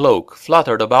black cloak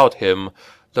fluttered about him,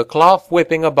 the cloth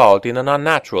whipping about in an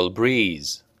unnatural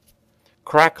breeze.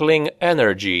 Crackling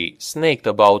energy snaked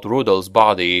about Rudolph's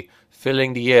body,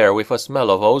 filling the air with a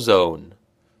smell of ozone.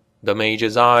 The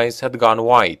mage's eyes had gone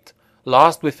white,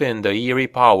 lost within the eerie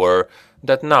power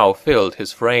that now filled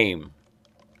his frame.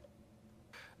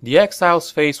 The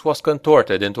exile's face was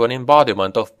contorted into an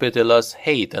embodiment of pitiless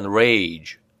hate and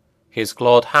rage. His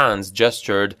clawed hands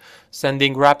gestured,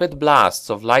 sending rapid blasts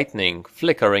of lightning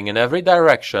flickering in every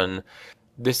direction,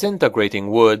 disintegrating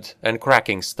wood and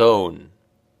cracking stone.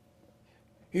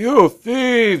 "You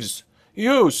thieves!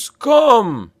 You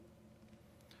scum!"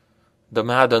 The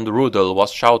maddened Rudel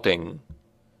was shouting.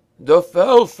 "The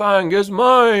Fellfang is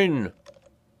mine!"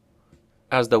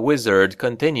 As the wizard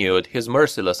continued his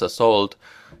merciless assault,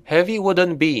 heavy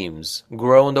wooden beams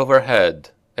groaned overhead,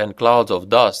 and clouds of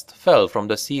dust fell from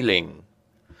the ceiling.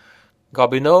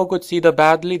 Gobineau could see the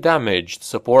badly damaged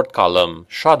support column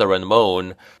shudder and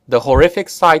moan, the horrific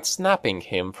sight snapping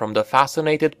him from the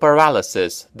fascinated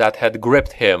paralysis that had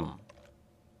gripped him.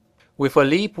 With a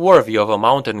leap worthy of a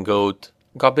mountain goat,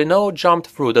 Gobineau jumped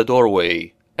through the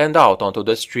doorway and out onto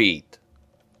the street.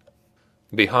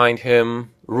 Behind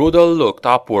him, Rudel looked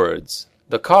upwards,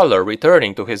 the color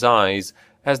returning to his eyes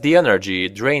as the energy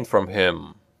drained from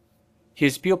him.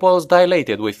 His pupils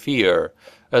dilated with fear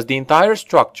as the entire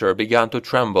structure began to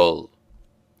tremble.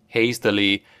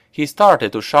 Hastily, he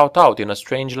started to shout out in a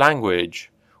strange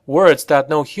language, words that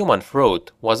no human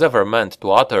throat was ever meant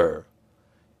to utter.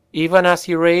 Even as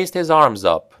he raised his arms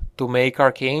up to make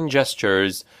arcane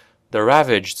gestures, the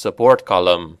ravaged support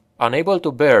column, unable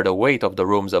to bear the weight of the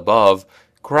rooms above,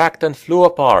 cracked and flew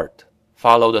apart,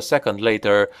 followed a second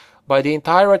later by the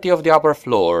entirety of the upper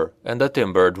floor and the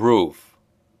timbered roof.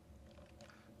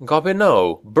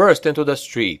 Gobineau burst into the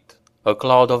street, a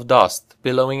cloud of dust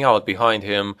billowing out behind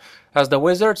him as the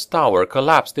wizard's tower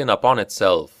collapsed in upon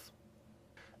itself.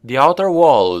 The outer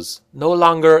walls no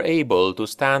longer able to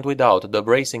stand without the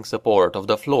bracing support of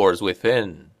the floors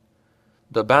within.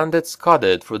 The bandit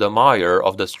scudded through the mire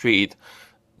of the street,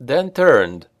 then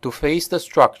turned to face the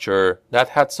structure that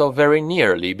had so very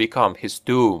nearly become his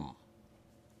tomb.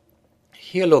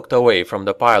 He looked away from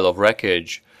the pile of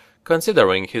wreckage,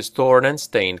 considering his torn and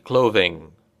stained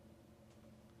clothing.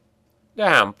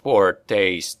 "Damn poor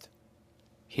taste,"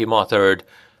 he muttered,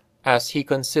 as he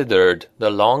considered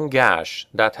the long gash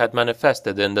that had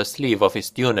manifested in the sleeve of his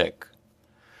tunic.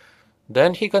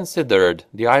 Then he considered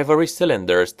the ivory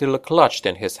cylinder still clutched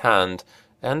in his hand,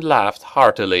 and laughed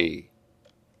heartily.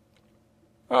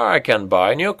 "I can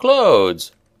buy new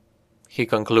clothes," he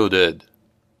concluded.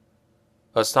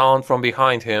 A sound from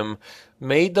behind him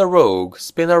made the rogue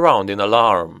spin around in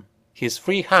alarm, his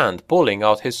free hand pulling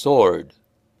out his sword.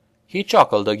 He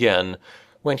chuckled again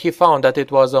when he found that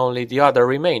it was only the other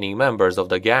remaining members of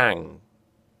the gang.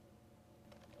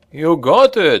 "You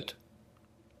got it,"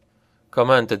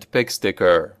 commented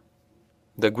Pigsticker.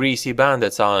 The greasy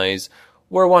bandit's eyes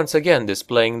were once again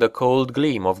displaying the cold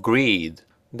gleam of greed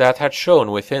that had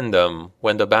shone within them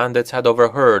when the bandits had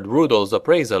overheard Rudel's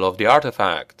appraisal of the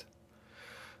artifact.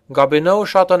 Gobineau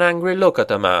shot an angry look at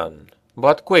the man,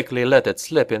 but quickly let it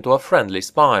slip into a friendly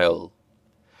smile.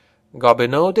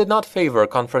 Gobineau did not favor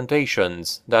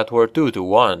confrontations that were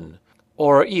 2-1,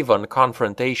 or even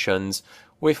confrontations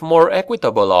with more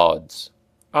equitable odds,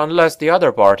 unless the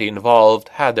other party involved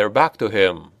had their back to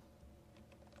him.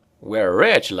 "We're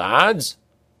rich, lads!"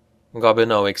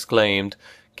 Gobineau exclaimed,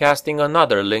 casting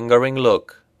another lingering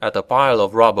look at a pile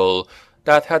of rubble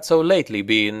that had so lately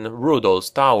been Rudel's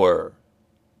tower.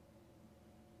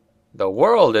 "The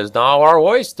world is now our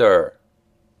oyster."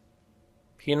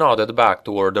 He nodded back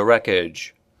toward the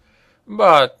wreckage.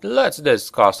 "But let's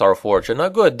discuss our fortune a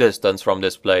good distance from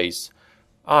this place.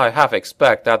 I half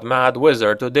expect that mad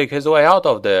wizard to dig his way out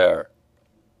of there."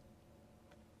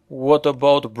 "What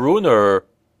about Brunner?"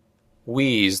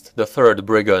 wheezed the third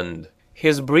brigand,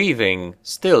 his breathing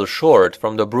still short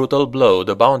from the brutal blow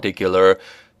the bounty killer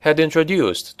had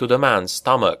introduced to the man's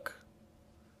stomach.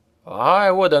 "I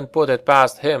wouldn't put it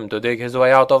past him to dig his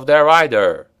way out of there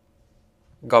either,"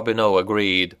 Gobineau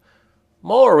agreed.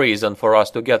 "More reason for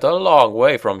us to get a long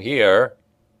way from here."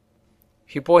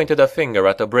 He pointed a finger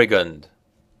at the brigand.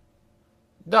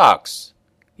 "Ducks,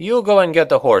 you go and get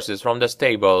the horses from the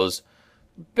stables.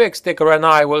 Pigsticker and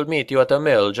I will meet you at a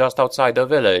mill just outside the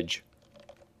village."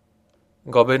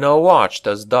 Gobineau watched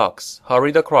as Ducks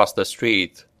hurried across the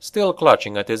street, still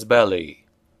clutching at his belly.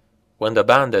 When the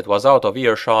bandit was out of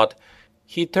earshot,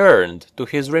 he turned to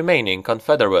his remaining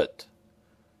confederate.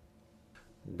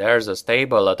 "There's a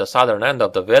stable at the southern end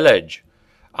of the village.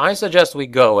 I suggest we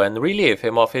go and relieve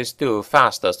him of his 2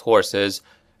 fastest horses,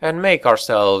 and make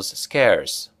ourselves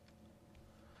scarce."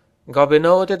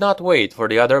 Gobineau did not wait for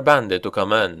the other bandit to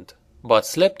comment, but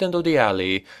slipped into the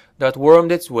alley that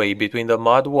wormed its way between the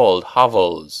mud-walled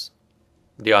hovels.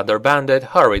 The other bandit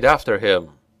hurried after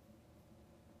him.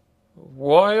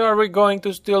 "Why are we going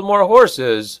to steal more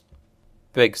horses?"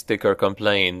 Pigsticker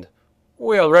complained.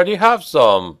 We already have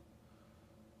some."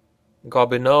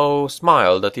 Gobineau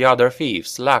smiled at the other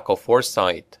thief's lack of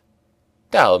foresight.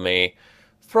 "Tell me,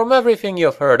 from everything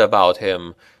you've heard about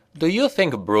him, do you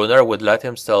think Brunner would let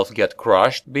himself get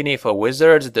crushed beneath a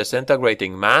wizard's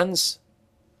disintegrating manse?"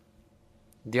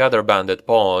 The other bandit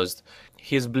paused,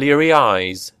 his bleary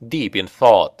eyes deep in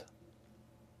thought.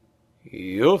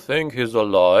 "You think he's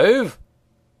alive?"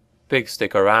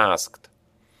 Pigsticker asked.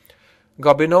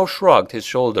 Gobineau shrugged his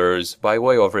shoulders by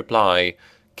way of reply,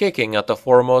 kicking at the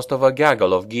foremost of a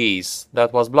gaggle of geese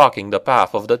that was blocking the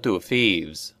path of the two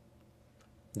thieves.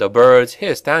 The birds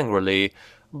hissed angrily,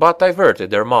 but diverted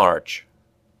their march.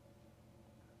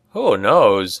 "Who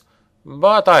knows?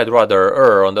 But I'd rather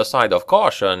err on the side of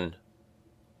caution,"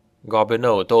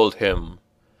 Gobineau told him.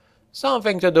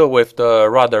 "Something to do with the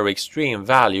rather extreme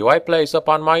value I place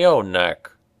upon my own neck."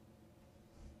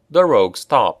 The rogue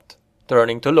stopped,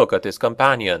 turning to look at his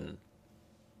companion.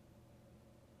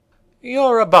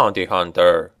 "You're a bounty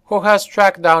hunter who has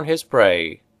tracked down his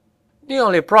prey. The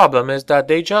only problem is that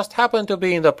they just happen to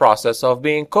be in the process of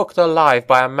being cooked alive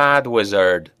by a mad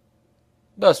wizard.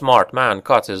 The smart man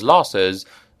cuts his losses,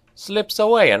 slips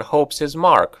away and hopes his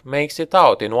mark makes it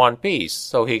out in one piece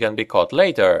so he can be caught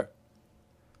later."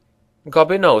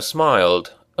 Gobineau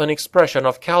smiled, an expression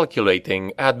of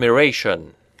calculating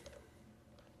admiration.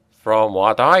 "From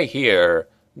what I hear,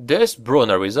 this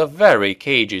Brunner is a very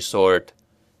cagey sort.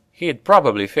 He'd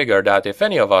probably figure that if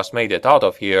any of us made it out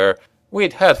of here,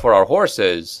 we'd head for our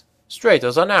horses, straight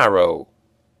as an arrow."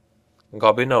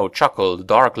 Gobineau chuckled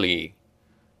darkly.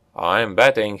 "I'm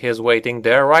betting he's waiting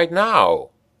there right now."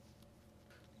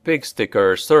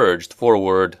 Pigsticker surged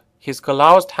forward, his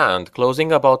calloused hand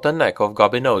closing about the neck of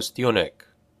Gobineau's tunic.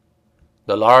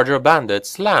 The larger bandit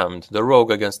slammed the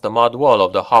rogue against the mud wall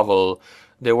of the hovel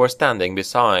they were standing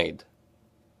beside.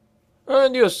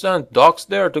 "And you sent ducks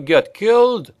there to get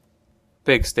killed?"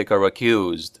 Pigsticker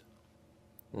accused.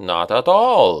 "Not at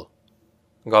all,"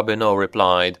 Gobineau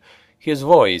replied, his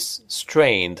voice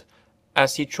strained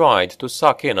as he tried to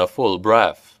suck in a full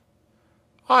breath.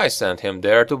 "I sent him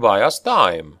there to buy us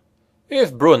time.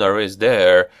 If Brunner is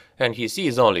there, and he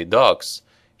sees only ducks,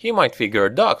 he might figure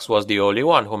Ducks was the only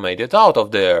one who made it out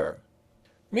of there.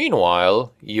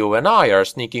 Meanwhile, you and I are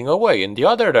sneaking away in the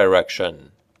other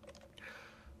direction."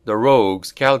 The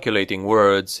rogue's calculating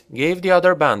words gave the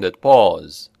other bandit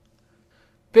pause.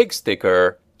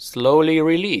 Pigsticker slowly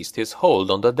released his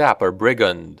hold on the dapper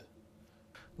brigand.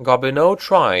 Gobineau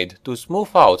tried to smooth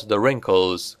out the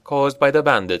wrinkles caused by the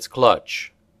bandit's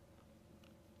clutch.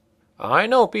 "I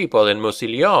know people in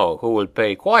Mousillon who will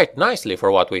pay quite nicely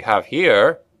for what we have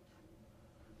here,"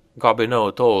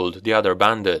 Gobineau told the other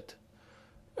bandit.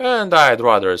 "And I'd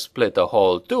rather split the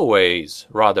haul 2 ways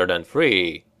rather than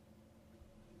 3.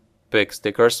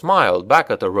 Pigsticker smiled back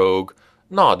at the rogue,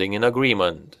 nodding in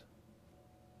agreement.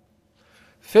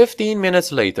 15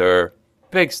 minutes later,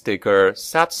 Pigsticker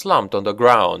sat slumped on the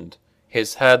ground,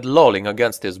 his head lolling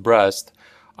against his breast,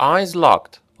 eyes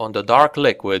locked on the dark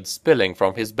liquid spilling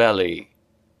from his belly.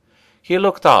 He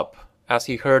looked up as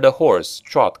he heard a horse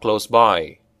trot close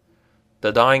by.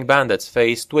 The dying bandit's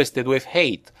face twisted with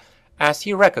hate as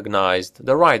he recognized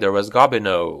the rider as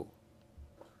Gobineau.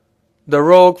 The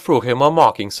rogue threw him a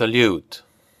mocking salute.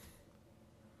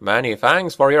 "Many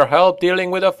thanks for your help dealing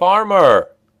with a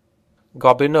farmer,"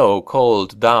 Gobineau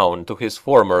called down to his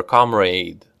former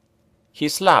comrade. He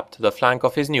slapped the flank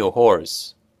of his new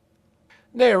horse.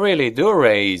 "They really do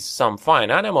raise some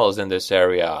fine animals in this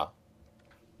area."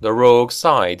 The rogue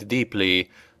sighed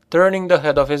deeply, turning the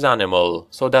head of his animal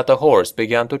so that the horse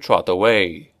began to trot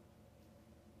away.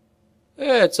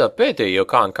 "It's a pity you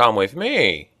can't come with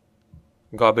me,"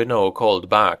 Gobineau called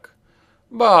back.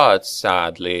 "But,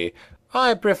 sadly,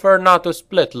 I prefer not to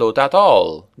split loot at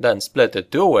all than split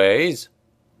it 2 ways."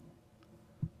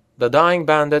 The dying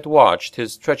bandit watched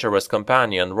his treacherous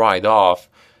companion ride off,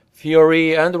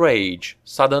 fury and rage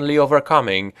suddenly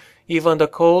overcoming even the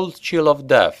cold chill of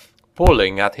death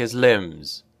pulling at his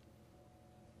limbs.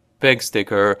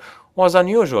 Pigsticker was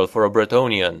unusual for a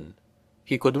Bretonnian.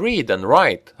 He could read and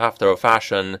write after a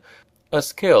fashion, a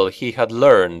skill he had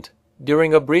learned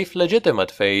during a brief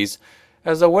legitimate phase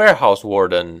as a warehouse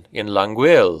warden in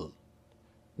Languille.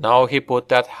 Now he put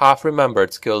that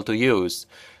half-remembered skill to use,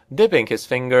 dipping his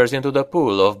fingers into the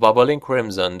pool of bubbling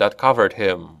crimson that covered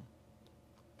him.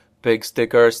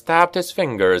 Pigsticker stabbed his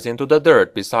fingers into the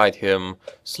dirt beside him,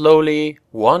 slowly,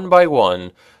 one by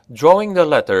one, drawing the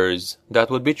letters that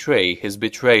would betray his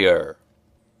betrayer.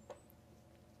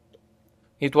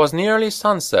 It was nearly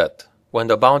sunset when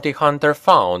the bounty hunter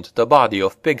found the body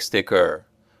of Pigsticker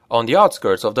on the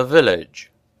outskirts of the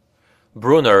village.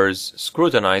 Brunner's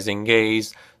scrutinizing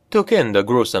gaze took in the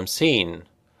gruesome scene,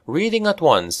 reading at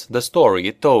once the story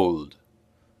it told.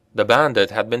 The bandit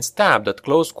had been stabbed at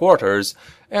close quarters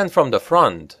and from the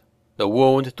front, the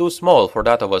wound too small for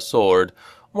that of a sword,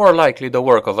 more likely the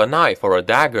work of a knife or a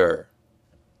dagger.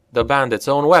 The bandit's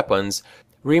own weapons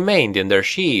remained in their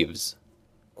sheaths.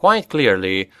 Quite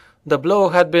clearly, the blow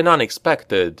had been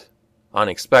unexpected.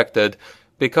 Unexpected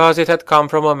because it had come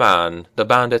from a man the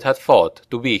bandit had thought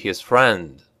to be his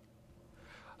friend.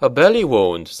 A belly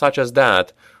wound such as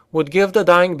that would give the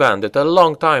dying bandit a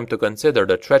long time to consider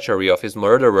the treachery of his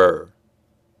murderer.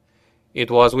 It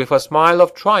was with a smile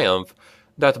of triumph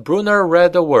that Brunner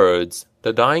read the words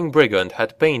the dying brigand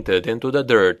had painted into the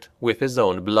dirt with his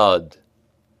own blood.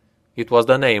 It was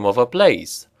the name of a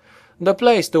place, the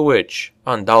place to which,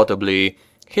 undoubtedly,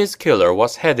 his killer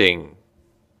was heading.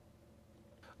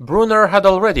 Brunner had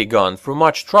already gone through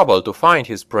much trouble to find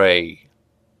his prey.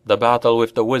 The battle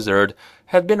with the wizard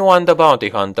had been one the bounty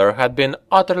hunter had been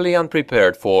utterly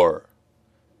unprepared for.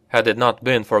 Had it not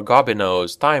been for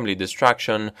Gobineau's timely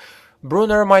distraction,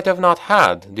 Brunner might have not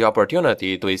had the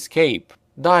opportunity to escape,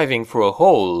 diving through a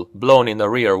hole blown in the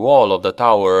rear wall of the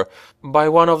tower by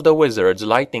one of the wizard's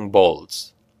lightning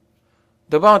bolts.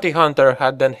 The bounty hunter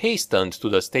had then hastened to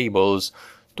the stables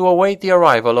to await the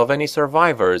arrival of any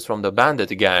survivors from the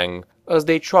bandit gang as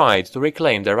they tried to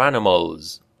reclaim their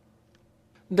animals.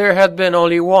 There had been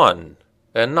only one,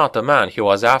 and not the man he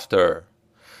was after.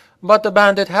 But the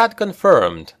bandit had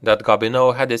confirmed that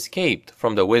Gobineau had escaped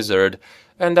from the wizard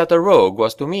and that the rogue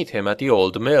was to meet him at the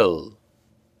old mill.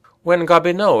 When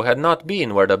Gobineau had not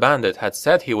been where the bandit had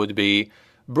said he would be,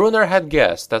 Brunner had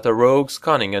guessed at the rogue's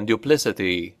cunning and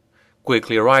duplicity,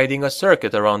 quickly riding a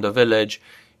circuit around the village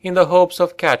in the hopes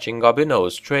of catching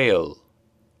Gobineau's trail.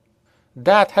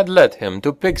 That had led him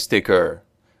to Pigsticker,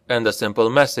 and the simple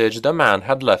message the man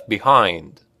had left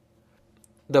behind.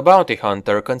 The bounty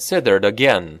hunter considered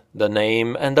again the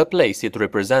name and the place it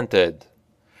represented.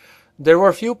 There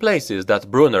were few places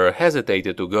that Brunner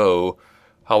hesitated to go.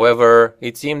 However,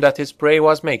 it seemed that his prey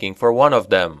was making for one of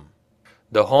them,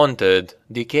 the haunted,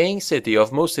 decaying city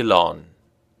of Mousillon.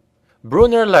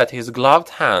 Brunner let his gloved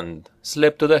hand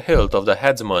slip to the hilt of the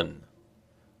headsman.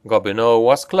 Gobineau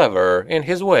was clever in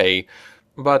his way,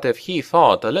 but if he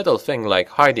thought a little thing like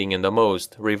hiding in the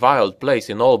most reviled place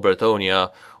in all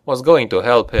Bretonia was going to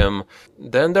help him,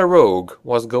 then the rogue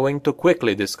was going to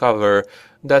quickly discover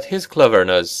that his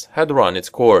cleverness had run its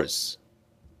course.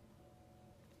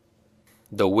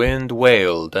 The wind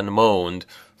wailed and moaned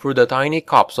through the tiny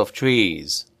copse of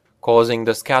trees, causing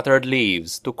the scattered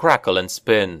leaves to crackle and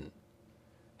spin.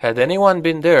 Had anyone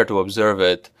been there to observe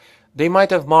it, they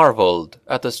might have marveled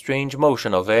at the strange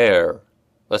motion of air,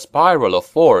 a spiral of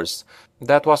force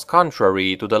that was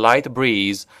contrary to the light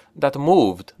breeze that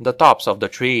moved the tops of the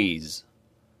trees.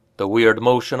 The weird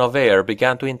motion of air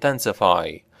began to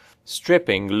intensify,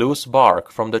 stripping loose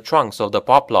bark from the trunks of the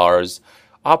poplars,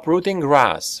 uprooting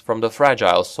grass from the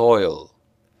fragile soil.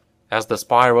 As the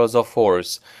spirals of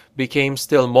force became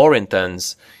still more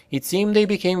intense, it seemed they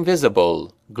became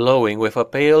visible, glowing with a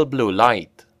pale blue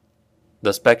light.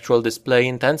 The spectral display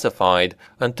intensified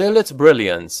until its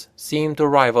brilliance seemed to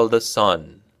rival the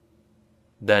sun.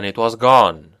 Then it was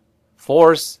gone,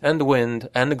 force and wind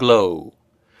and glow.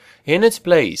 In its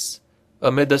place,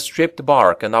 amid the stripped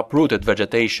bark and uprooted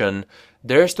vegetation,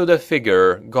 there stood a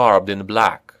figure garbed in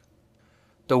black.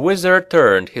 The wizard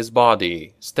turned his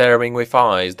body, staring with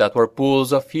eyes that were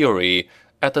pools of fury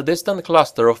at the distant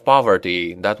cluster of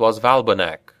poverty that was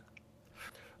Valbonek.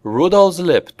 Rudolph's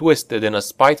lip twisted in a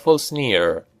spiteful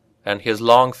sneer, and his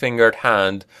long-fingered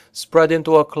hand spread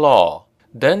into a claw,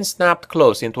 then snapped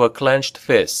close into a clenched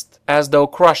fist, as though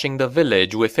crushing the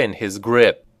village within his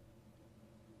grip.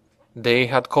 They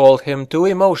had called him too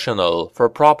emotional for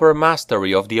proper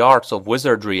mastery of the arts of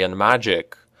wizardry and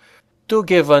magic, too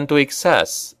given to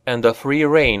excess and the free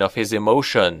rein of his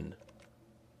emotion.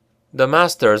 The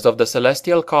masters of the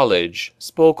Celestial College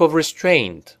spoke of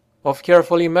restraint, of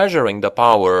carefully measuring the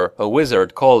power a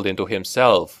wizard called into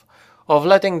himself, of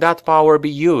letting that power be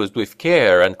used with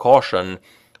care and caution,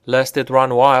 lest it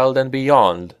run wild and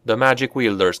beyond the magic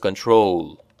wielder's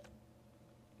control.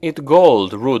 It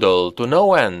galled Rudolph to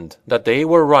no end that they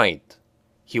were right.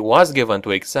 He was given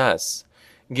to excess,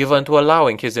 given to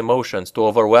allowing his emotions to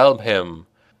overwhelm him,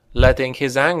 letting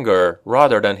his anger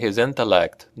rather than his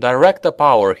intellect direct the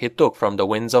power he took from the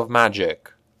winds of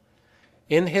magic.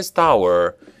 In his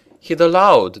tower, he'd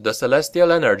allowed the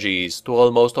celestial energies to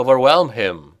almost overwhelm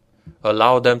him,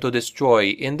 allowed them to destroy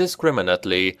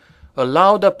indiscriminately,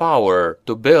 allowed the power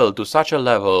to build to such a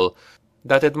level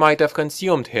that it might have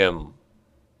consumed him.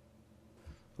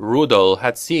 Rudel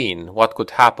had seen what could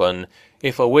happen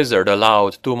if a wizard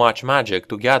allowed too much magic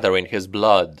to gather in his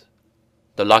blood.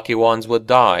 The lucky ones would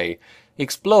die,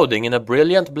 exploding in a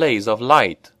brilliant blaze of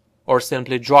light, or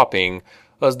simply dropping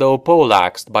as though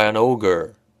poleaxed by an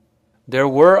ogre. There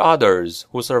were others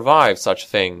who survived such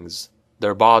things,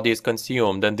 their bodies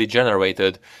consumed and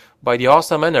degenerated by the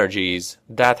awesome energies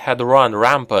that had run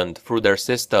rampant through their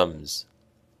systems.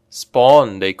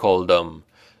 Spawn, they called them,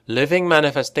 living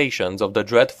manifestations of the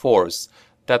dread force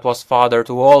that was father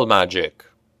to all magic,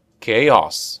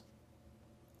 chaos.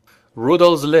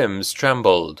 Rudel's limbs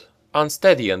trembled,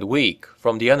 unsteady and weak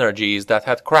from the energies that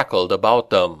had crackled about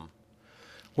them.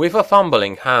 With a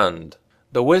fumbling hand,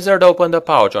 the wizard opened a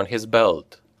pouch on his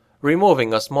belt,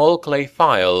 removing a small clay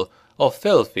phial of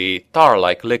filthy,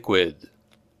 tar-like liquid.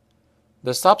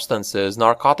 The substance's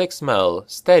narcotic smell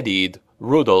steadied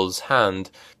Rudel's hand,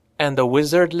 and the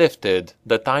wizard lifted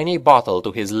the tiny bottle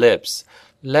to his lips,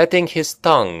 letting his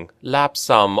tongue lap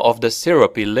some of the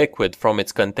syrupy liquid from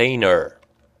its container.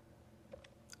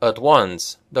 At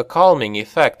once, the calming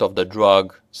effect of the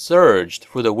drug surged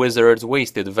through the wizard's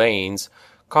wasted veins,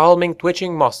 calming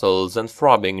twitching muscles and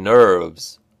throbbing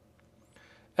nerves.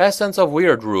 Essence of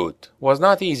weirdroot was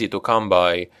not easy to come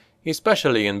by,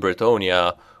 especially in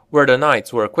Bretonnia, where the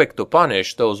knights were quick to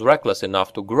punish those reckless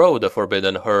enough to grow the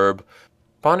forbidden herb,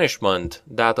 punishment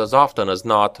that as often as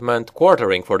not meant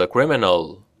quartering for the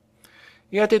criminal.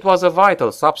 Yet it was a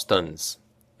vital substance,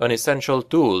 an essential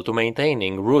tool to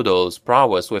maintaining Rudel's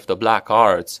prowess with the black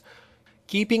arts,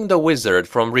 keeping the wizard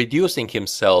from reducing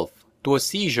himself to a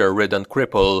seizure-ridden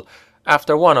cripple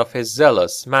after one of his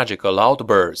zealous magical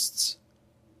outbursts.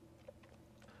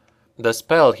 The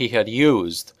spell he had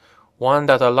used, one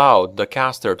that allowed the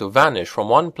caster to vanish from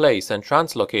one place and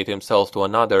translocate himself to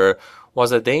another,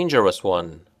 was a dangerous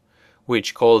one,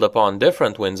 which called upon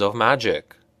different winds of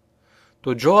magic.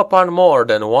 To draw upon more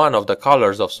than one of the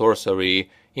colors of sorcery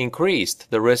increased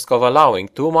the risk of allowing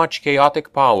too much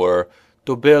chaotic power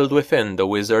to build within the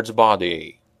wizard's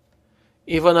body.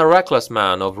 Even a reckless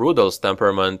man of Rudel's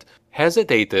temperament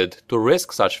hesitated to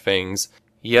risk such things,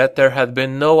 yet there had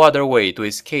been no other way to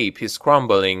escape his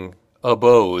crumbling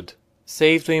abode,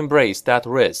 save to embrace that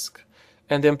risk,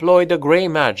 and employ the grey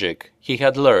magic he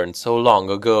had learned so long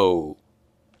ago.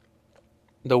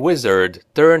 The wizard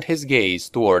turned his gaze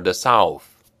toward the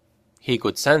south. He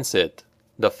could sense it,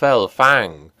 the fell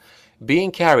fang,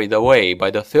 being carried away by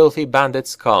the filthy bandit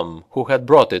scum who had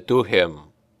brought it to him.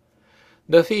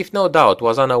 The thief no doubt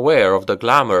was unaware of the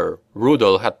glamour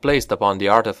Rudel had placed upon the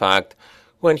artifact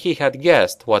when he had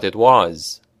guessed what it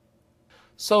was.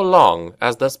 So long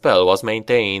as the spell was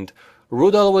maintained,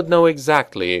 Rudel would know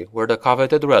exactly where the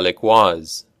coveted relic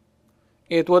was.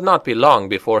 It would not be long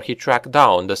before he tracked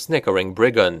down the snickering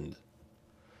brigand.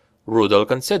 Rudel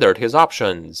considered his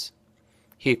options.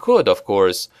 He could, of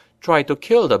course, try to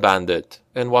kill the bandit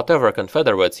and whatever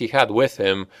confederates he had with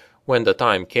him when the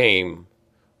time came.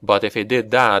 But if he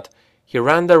did that, he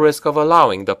ran the risk of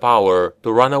allowing the power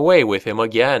to run away with him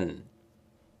again.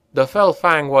 The fell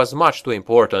fang was much too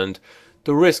important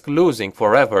to risk losing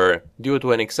forever due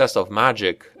to an excess of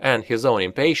magic and his own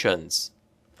impatience.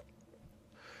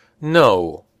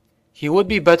 No, he would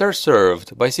be better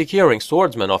served by securing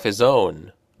swordsmen of his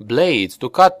own, blades to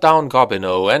cut down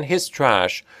Gobineau and his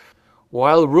trash,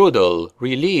 while Rudel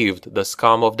relieved the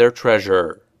scum of their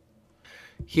treasure.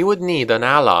 He would need an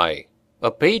ally,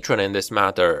 a patron in this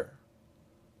matter.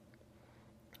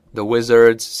 The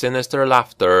wizard's sinister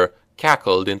laughter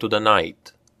cackled into the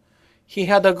night. He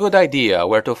had a good idea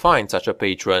where to find such a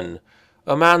patron,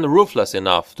 a man ruthless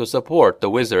enough to support the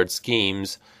wizard's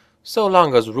schemes, so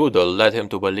long as Rudel led him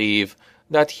to believe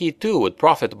that he too would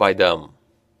profit by them.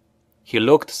 He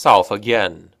looked south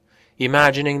again,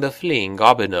 imagining the fleeing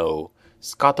Gobineau,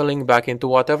 scuttling back into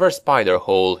whatever spider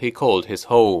hole he called his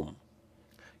home.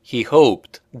 He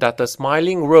hoped that the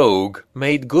smiling rogue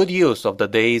made good use of the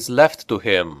days left to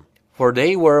him, for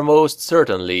they were most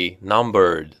certainly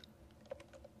numbered.